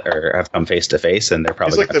together, or have come face to face, and they're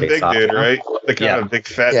probably like the big dude, now. Right? The kind of big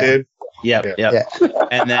fat dude. Yep.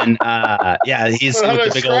 And then, he's with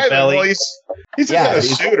the big old belly. Well, he's in a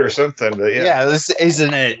suit or something. But he's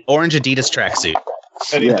in an orange Adidas tracksuit.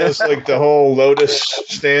 And he does like the whole lotus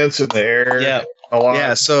stance in the air. Yeah.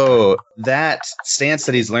 Yeah, so that stance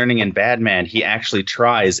that he's learning in Badman, he actually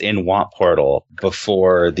tries in Womp Portal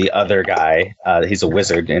before the other guy. He's a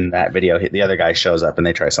wizard in that video. The other guy shows up and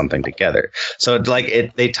they try something together. So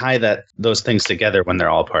they tie those things together when they're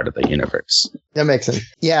all part of the universe. That makes sense.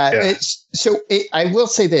 Yeah. I will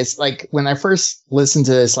say this, like when I first listened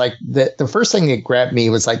to this, like the first thing that grabbed me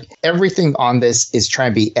was like everything on this is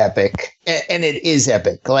trying to be epic, and it is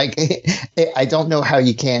epic. Like I don't know how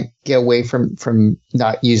you can't get away from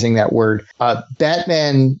not using that word.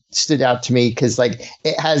 Batman stood out to me because like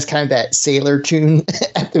it has kind of that sailor tune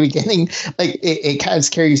at the beginning. Like it kind of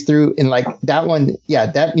carries through, and like that one,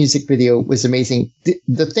 that music video was amazing.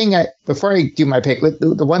 The thing before I do my pick,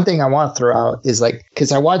 the one thing I want to throw out is like,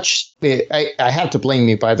 because I watched it, I have to blame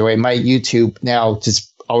me, by the way. My YouTube now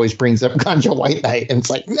just always brings up Ganja White Knight, and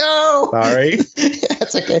it's like, no, sorry.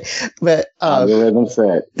 It's okay, but algorithm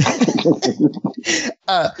said.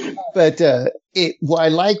 What I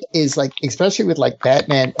like is like, especially with like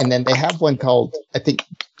Batman, and then they have one called, I think,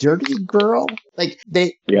 Dirty Girl. Like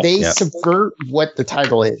they subvert what the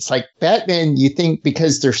title is. Like Batman, you think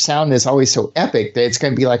because their sound is always so epic that it's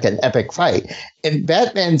going to be like an epic fight, and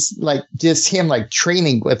Batman's like just him like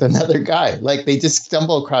training with another guy. Like they just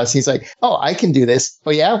stumble across. He's like, oh, I can do this.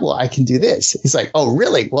 Oh yeah, well I can do this. He's like, oh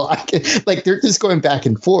really? Well I can. Like they're just going back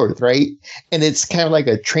and forth, right? And it's kind of like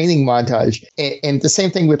a training montage. And the same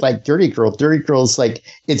thing with like Dirty Girl. Dirty Girl's like,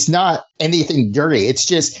 it's not anything dirty. It's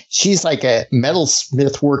just she's like a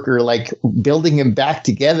metalsmith worker, like building him back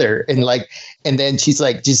together, and then she's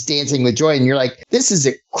like just dancing with joy, and you're like, this is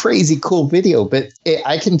a crazy cool video. But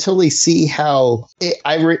I can totally see how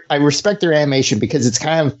I respect their animation, because it's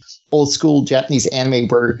kind of old school Japanese anime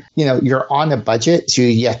where, you know, you're on a budget, so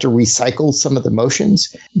you have to recycle some of the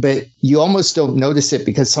motions, but you almost don't notice it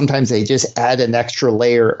because sometimes they just add an extra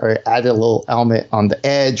layer or add a little element on the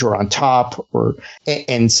edge or on top, but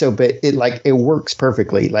it works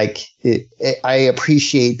perfectly. Like I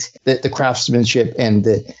appreciate the craftsmanship and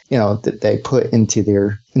that they put into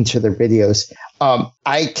their videos.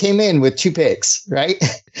 I came in with 2 picks, right?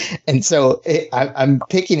 And so I'm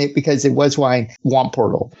picking it because it was Womp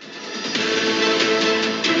Portal.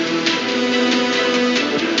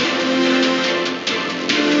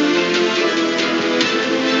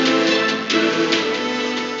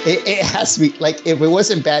 It has to be, like, if it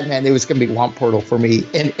wasn't Batman, it was going to be Womp Portal for me.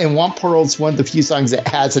 And Womp Portal is one of the few songs that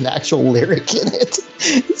has an actual lyric in it.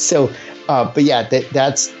 So, but yeah,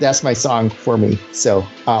 that's my song for me. So,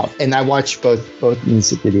 and I watched both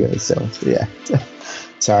music videos. So yeah.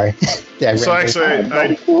 Sorry. So actually,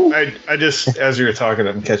 I just, as you were talking,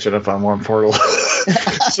 I'm catching up on Womp Portal.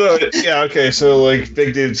 So yeah, okay. So like,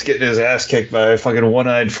 big dude's getting his ass kicked by fucking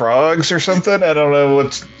one-eyed frogs or something. I don't know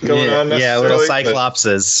what's going on necessarily. Yeah, little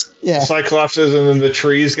cyclopses. Yeah, cyclopses, and then the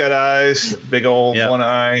trees got eyes, big old one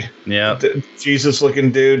eye. Yeah,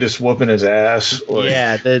 Jesus-looking dude just whooping his ass. Like.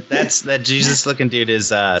 Yeah, that Jesus-looking dude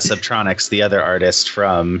is Subtronics, the other artist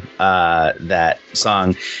from that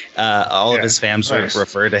song. All of his fans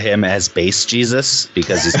refer to him as Bass Jesus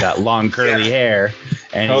because he's got long curly hair,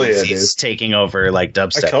 and he's taking over like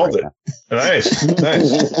dubstep. I called it. Nice.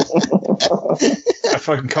 I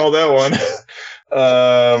fucking called that one.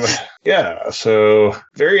 Yeah, so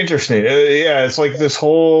very interesting. Yeah, it's like this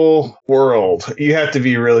whole world. You have to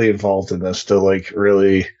be really involved in this to like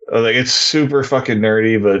really like. It's super fucking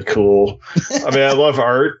nerdy, but cool. I mean, I love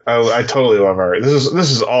art. I totally love art. This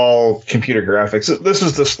is all computer graphics. This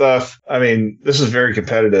is the stuff. I mean, this is very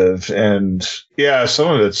competitive, and yeah, some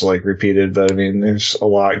of it's like repeated, but I mean, there's a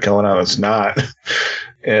lot going on that's not.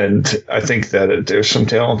 And I think that there's some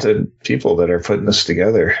talented people that are putting this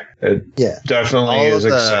together. It definitely all is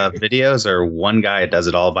of the exciting. videos are one guy does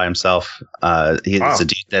it all by himself. He's a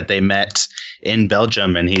dude that they met in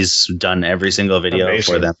Belgium, and he's done every single video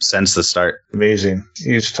for them since the start. Amazing.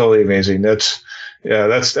 He's totally amazing. That's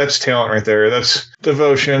talent right there. That's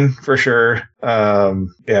devotion for sure.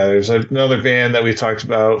 There's another band that we talked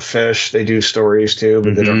about, Fish. They do stories too,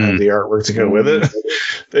 but they don't have the artwork to go with it.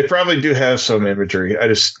 They probably do have some imagery. I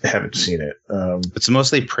just haven't seen it. It's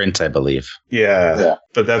mostly print, I believe. Yeah.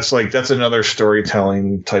 But that's another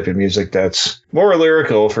storytelling type of music that's more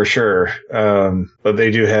lyrical for sure. But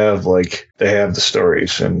they do have the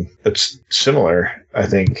stories, and it's similar, I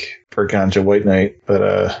think, for Ganja White Night.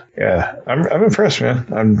 But I'm impressed, man.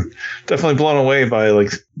 I'm definitely blown away by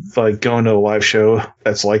like going to a live show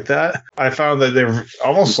that's like that. I found that they're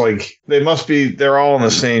almost like they're all in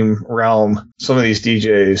the same realm. Some of these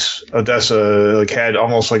DJs, Odessa, had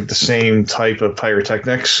almost like the same type of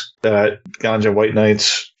pyrotechnics that Ganja White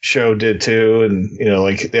Night's show did too, and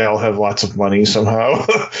they all have lots of money somehow.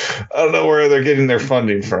 I don't know where they're getting their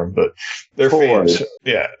funding from, but they're fans.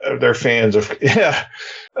 Yeah, they're fans of they have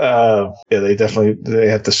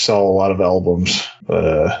to sell a lot of albums,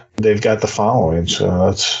 but they've got the following, so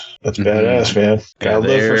that's badass, man. Gotta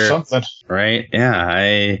live for something, right?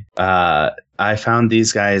 Yeah, I found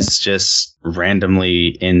these guys just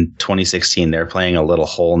randomly in 2016. They're playing a little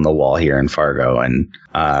hole in the wall here in Fargo, and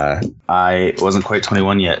I wasn't quite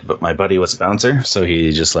 21 yet, but my buddy was a bouncer, so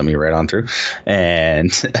he just let me right on through,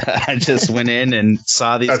 and I just went in and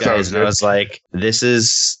saw these guys, and I was like, this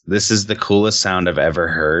is the coolest sound I've ever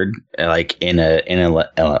heard, like in an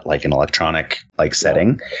electronic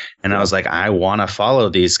setting. And I was like, I want to follow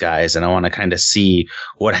these guys, and I want to kind of see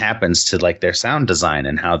what happens to their sound design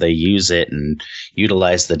and how they use it and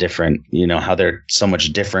utilize the different, how they're so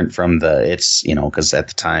much different from because at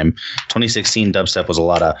the time, 2016 dubstep was a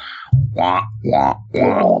lot of wah, wah,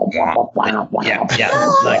 wah, wah. Yeah.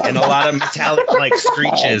 And a lot of metallic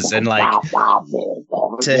screeches, and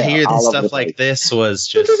to hear the stuff like this was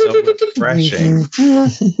just so refreshing.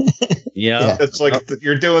 Yeah. It's like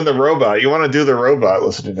you're doing the robot. You want to do the robot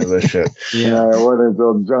listening to this shit. Yeah, when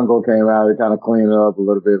the jungle came out, it kind of cleaned it up a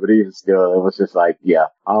little bit, but even still, it was just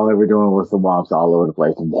all they were doing was the womps all over the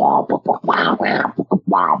place. I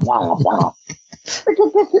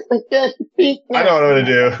don't know what to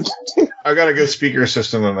do. I've got a good speaker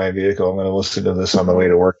system in my vehicle. I'm going to listen to this on the way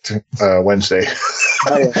to work Wednesday.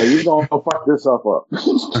 Hey, you going to fuck yourself up.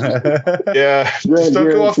 Yeah. Just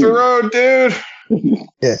don't go off the road, dude.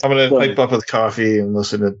 Yeah. I'm going to pipe up with coffee and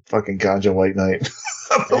listen to fucking Ganja White Night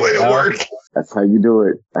on the way to work. That's how you do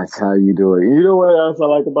it. You know what else I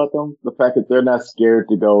like about them? The fact that they're not scared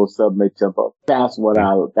to go sub mid tempo. That's what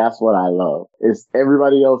I love. It's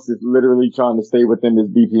everybody else is literally trying to stay within this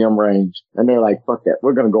BPM range, and they're like, fuck that.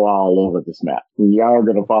 We're gonna go all over this map. Y'all are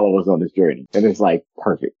gonna follow us on this journey. And it's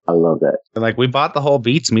perfect. I love that. They're we bought the whole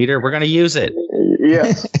beats meter. We're gonna use it.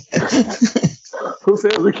 Yeah. Who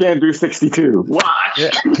says we can't do 62? Why?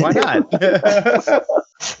 Yeah, why not?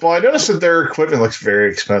 Well, I noticed that their equipment looks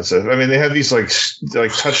very expensive. I mean, they have these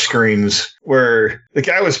touch screens where the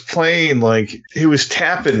guy was playing he was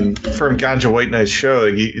tapping from Ganja White Night's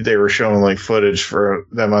show. They were showing footage for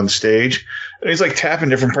them on stage, and he's tapping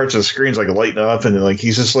different parts of the screens, lighting up, and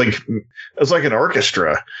he's just it's like an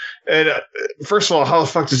orchestra. And first of all, how the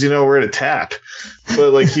fuck does he know where to tap?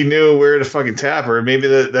 But he knew where to fucking tap, or maybe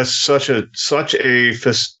that's such a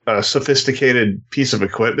sophisticated piece of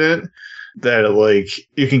equipment that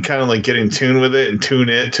you can kind of get in tune with it and tune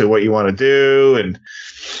it to what you want to do. And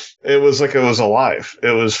it was alive.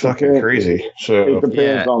 It was fucking crazy. So it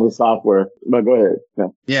depends on the software, but go ahead. I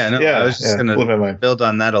was just gonna build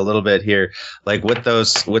on that a little bit here. With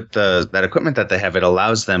that equipment that they have, it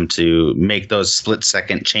allows them to make those split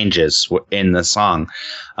second changes in the song.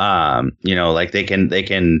 They can you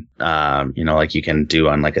can do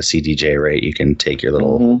on a CDJ, right? You can take your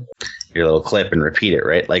little clip and repeat it,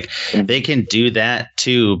 right? They can do that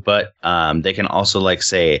too, but they can also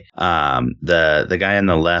say the guy on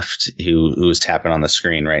the left who's tapping on the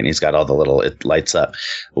screen, right? And he's got all the it lights up.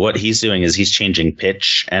 What he's doing is he's changing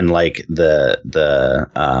pitch and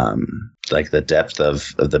like the depth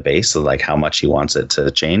of the bass, so like how much he wants it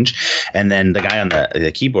to change. And then the guy on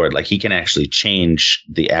the keyboard, like he can actually change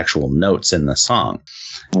the actual notes in the song.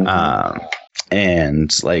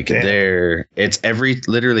 And like it's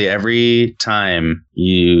literally every time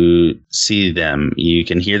you see them, you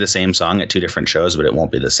can hear the same song at two different shows, but it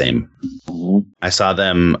won't be the same. I saw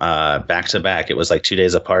them back to back. It was like 2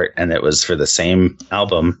 days apart, and it was for the same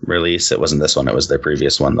album release. It wasn't this one; it was their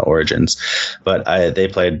previous one, The Origins. But they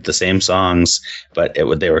played the same songs, but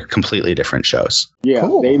they were completely different shows. Yeah,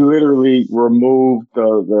 cool. They literally removed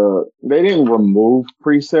they didn't remove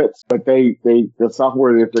presets, but the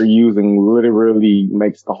software that they're using literally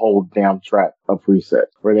makes the whole damn track a preset,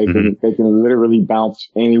 where they can literally bounce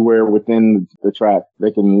anywhere within the track.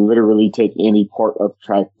 They can literally take any part of the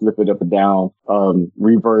track, flip it up and down,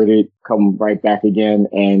 revert it, come right back again,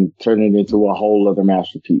 and turn it into a whole other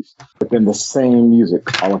masterpiece. But then the same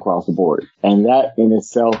music all across the board. And that in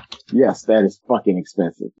itself, yes, that is fucking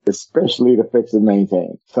expensive, especially to fix and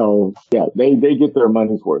maintain. So yeah, they get their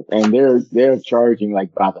money's worth, and they're charging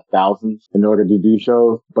like by the thousands in order to do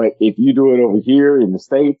shows. But if you do it over here in the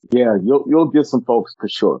States, yeah, you'll get some folks for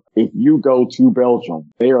sure. If you go to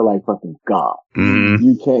Belgium, they are like fucking God.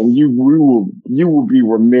 You will be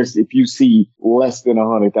remiss if you see less than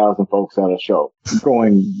 100,000 folks at a show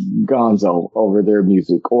going gonzo over their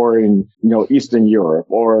music, or in, Eastern Europe,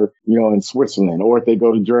 or, in Switzerland, or if they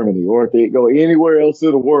go to Germany, or if they go anywhere else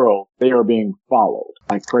in the world, they are being followed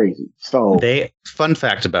like crazy. So fun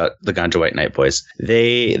fact about the Ganja White Night Boys,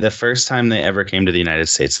 the first time they ever came to the United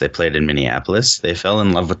States, they played in Minneapolis. They fell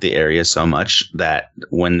in love with the area so much that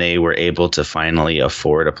when they were able to finally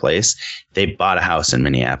afford a place, they bought a house in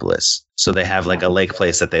Minneapolis. So they have like a lake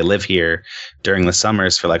place that they live here during the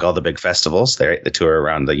summers for like all the big festivals. They tour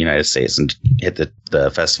around the United States and hit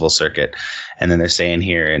the festival circuit. And then they're staying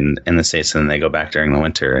here in the States, and then they go back during the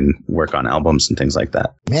winter and work on albums and things like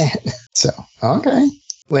that. Man, so, okay.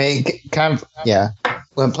 Well,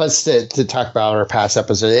 plus to talk about our past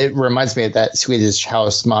episode, it reminds me of that Swedish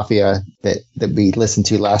House Mafia that we listened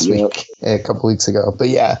to last week, a couple weeks ago. But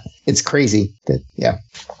yeah, it's crazy.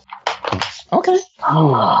 Okay.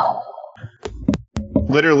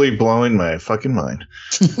 Literally blowing my fucking mind.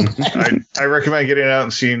 I recommend getting out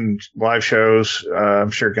and seeing live shows.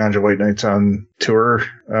 I'm sure Ganja White Night's on tour,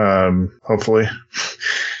 hopefully.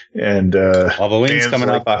 And All the Wings coming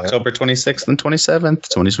up October 26th and 27th,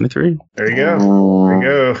 2023. There you go. There you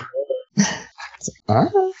go.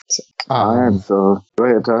 All right. So go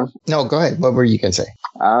ahead, Tom. No, go ahead. What were you gonna say?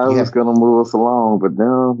 I was gonna move us along, but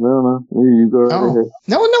no. You go ahead.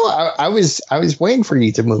 No. I was waiting for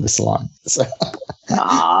you to move us along. So.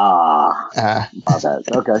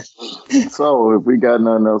 Okay. So if we got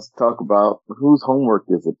nothing else to talk about, whose homework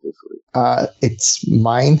is it this week? It's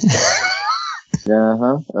mine.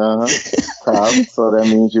 So that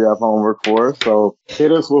means you have homework for us. So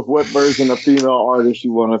hit us with what version of female artist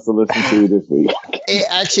you want us to listen to this week.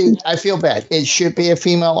 Actually, I feel bad. It should be a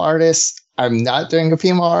female artist. I'm not doing a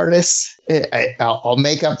female artist. I'll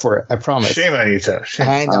make up for it. I promise. Shame on you, Tom.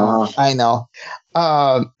 I know.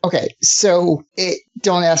 Okay. So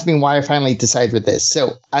don't ask me why I finally decided with this.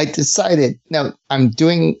 So I decided, I've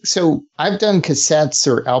done cassettes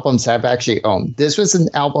or albums I've actually owned. This was an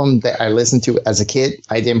album that I listened to as a kid.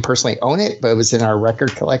 I didn't personally own it, but it was in our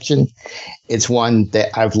record collection. It's one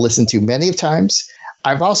that I've listened to many times.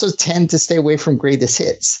 I've also tend to stay away from greatest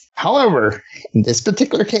hits. However, in this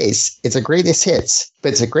particular case, it's a greatest hits,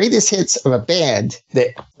 but it's a greatest hits of a band that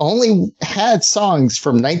only had songs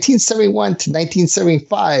from 1971 to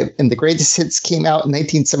 1975, and the greatest hits came out in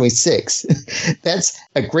 1976. That's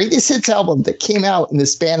a greatest hits album that came out in the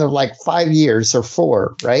span of like 5 years or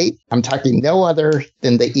 4, right? I'm talking no other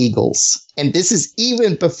than the Eagles. And this is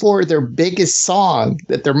even before their biggest song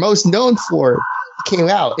that they're most known for came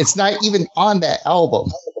out. It's not even on that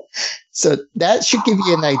album. So that should give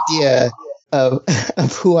you an idea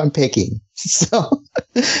of who I'm picking. So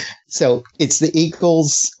it's the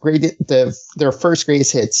Eagles' their first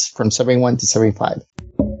greatest hits from 71 to 75.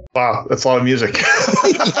 Wow, that's a lot of music.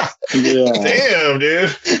 Yeah. Damn,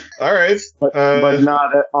 dude. All right. But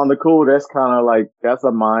not on the cool, that's kind of like, that's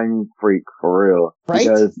a mind freak for real. Right?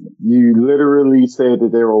 Because you literally said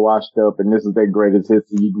that they were washed up and this is their greatest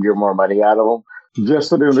hits and you can get more money out of them. Just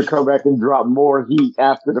for them to come back and drop more heat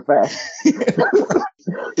after the fact.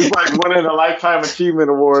 It's like winning a Lifetime Achievement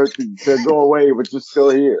Award to go away, but you're still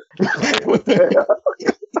here. What the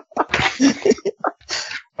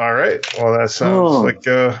hell? All right. Well, that sounds like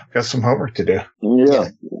got some homework to do. Yeah.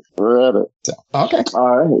 We're at it. So, okay.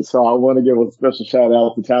 All right. So I want to give a special shout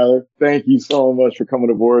out to Tyler. Thank you so much for coming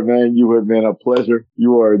aboard, man. You have been a pleasure.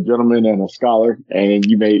 You are a gentleman and a scholar, and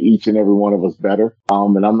you made each and every one of us better.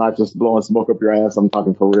 And I'm not just blowing smoke up your ass. I'm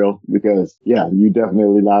talking for real because, yeah, you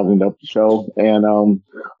definitely livened up the show. And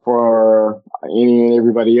for any and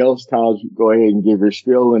everybody else, Tyler, go ahead and give your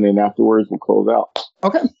spiel, and then afterwards we'll close out.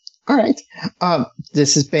 Okay. All right.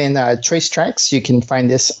 This has been Choice Tracks. You can find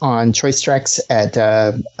this on choicetracks at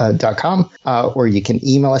 .com, or you can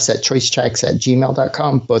email us at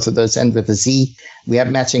choicetracks@gmail.com. Both of those end with a Z. We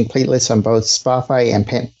have matching playlists on both Spotify and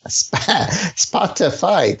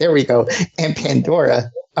Spotify. There we go. And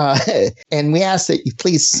Pandora. And we ask that you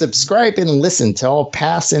please subscribe and listen to all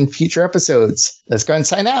past and future episodes. Let's go and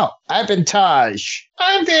sign out. I've been Taj.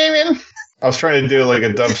 I'm Damon. I was trying to do like a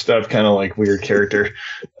dubstep kind of like weird character.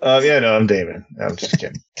 I'm Damon. No, I'm just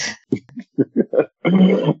kidding.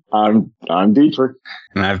 I'm Dietrich.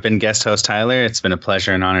 And I've been guest host Tyler. It's been a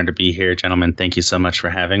pleasure and honor to be here, gentlemen. Thank you so much for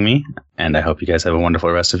having me. And I hope you guys have a wonderful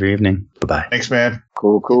rest of your evening. Bye-bye. Thanks, man.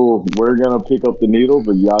 Cool. We're going to pick up the needle,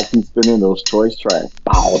 but y'all keep spinning those choice tracks.